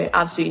got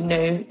absolutely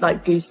no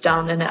goose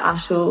down in it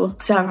at all.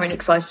 So I'm really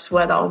excited to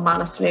wear that on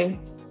Manaslu.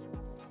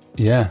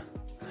 Yeah,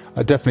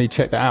 I'll definitely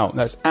check that out.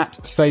 That's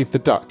at Save the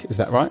Duck, is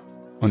that right?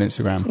 On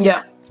Instagram?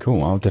 Yeah.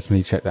 Cool, I'll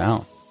definitely check that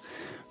out.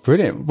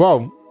 Brilliant.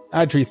 Well,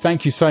 Adri,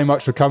 thank you so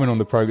much for coming on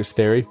The Progress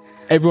Theory.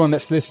 Everyone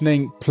that's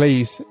listening,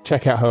 please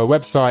check out her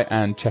website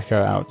and check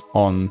her out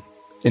on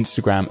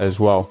Instagram as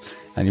well,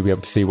 and you'll be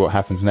able to see what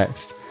happens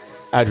next.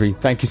 Adri,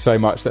 thank you so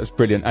much. That's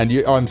brilliant. And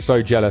I'm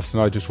so jealous,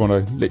 and I just want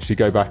to literally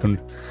go back and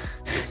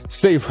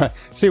see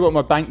what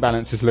my bank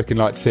balance is looking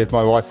like, to see if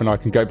my wife and I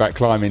can go back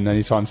climbing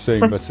anytime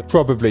soon, but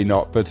probably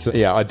not. But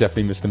yeah, I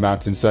definitely miss the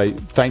mountains. So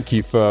thank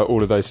you for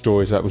all of those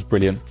stories. That was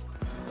brilliant.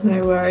 No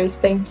worries.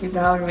 Thank you for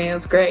having me. It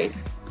was great.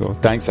 Cool.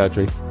 Thanks,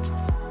 Adri.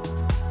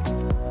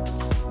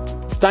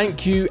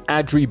 Thank you,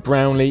 Adri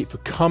Brownlee, for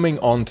coming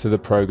on to The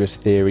Progress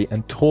Theory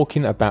and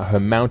talking about her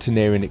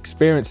mountaineering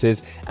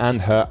experiences and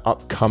her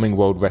upcoming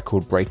world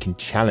record breaking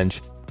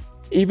challenge.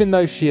 Even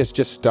though she has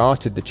just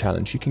started the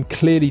challenge, you can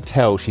clearly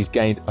tell she's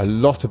gained a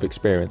lot of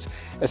experience,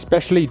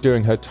 especially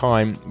during her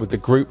time with the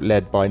group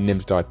led by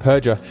Nimsdai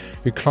Purja,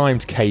 who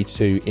climbed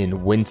K2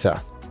 in winter.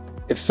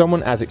 If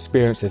someone as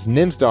experienced as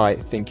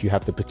Nimsdai think you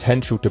have the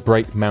potential to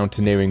break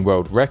mountaineering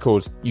world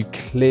records, you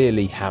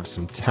clearly have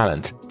some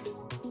talent.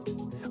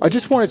 I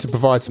just wanted to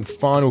provide some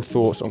final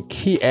thoughts on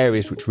key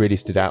areas which really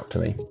stood out to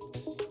me.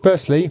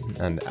 Firstly,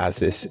 and as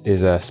this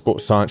is a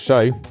sports science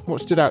show,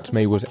 what stood out to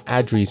me was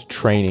Adri's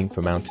training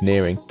for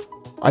mountaineering.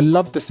 I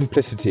loved the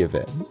simplicity of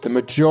it. The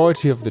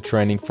majority of the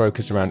training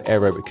focused around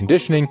aerobic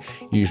conditioning,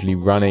 usually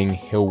running,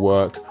 hill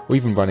work, or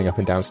even running up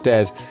and down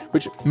stairs,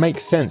 which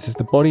makes sense as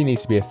the body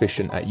needs to be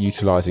efficient at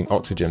utilising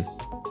oxygen.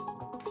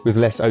 With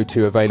less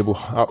O2 available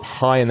up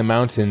high in the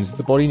mountains,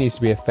 the body needs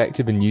to be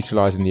effective in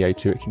utilising the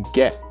O2 it can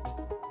get.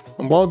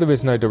 And while there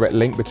is no direct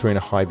link between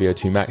a high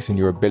VO2 max and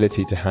your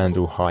ability to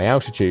handle high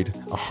altitude,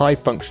 a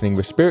high-functioning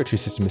respiratory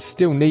system is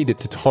still needed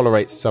to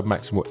tolerate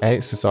submaximal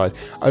exercise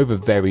over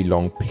very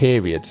long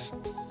periods.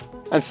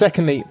 And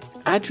secondly,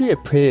 Adri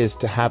appears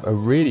to have a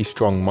really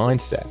strong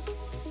mindset.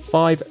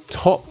 5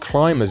 top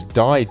climbers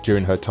died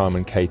during her time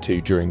on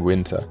K2 during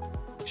winter.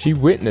 She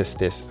witnessed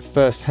this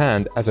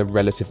firsthand as a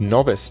relative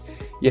novice,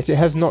 yet it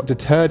has not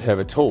deterred her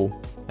at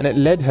all, and it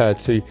led her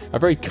to a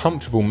very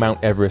comfortable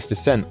Mount Everest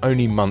descent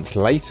only months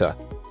later.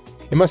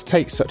 It must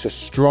take such a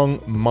strong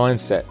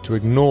mindset to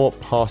ignore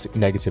past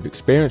negative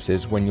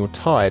experiences when you're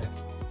tired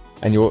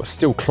and you're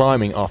still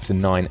climbing after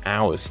 9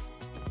 hours.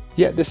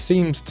 Yet this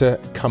seems to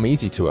come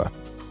easy to her.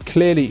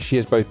 Clearly, she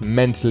is both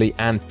mentally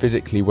and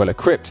physically well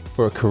equipped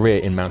for a career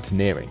in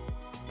mountaineering.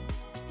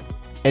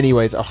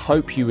 Anyways, I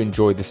hope you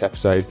enjoyed this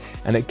episode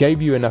and it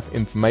gave you enough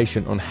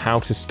information on how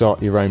to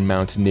start your own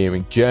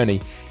mountaineering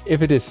journey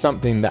if it is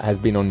something that has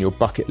been on your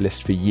bucket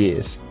list for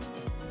years.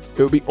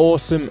 It would be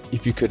awesome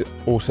if you could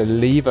also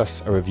leave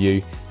us a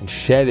review and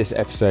share this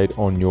episode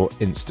on your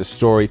Insta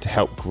story to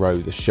help grow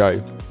the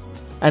show.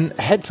 And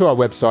head to our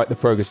website,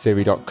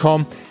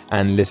 theprogresstheory.com,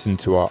 and listen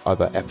to our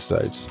other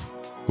episodes.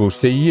 We'll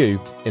see you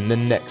in the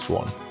next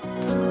one.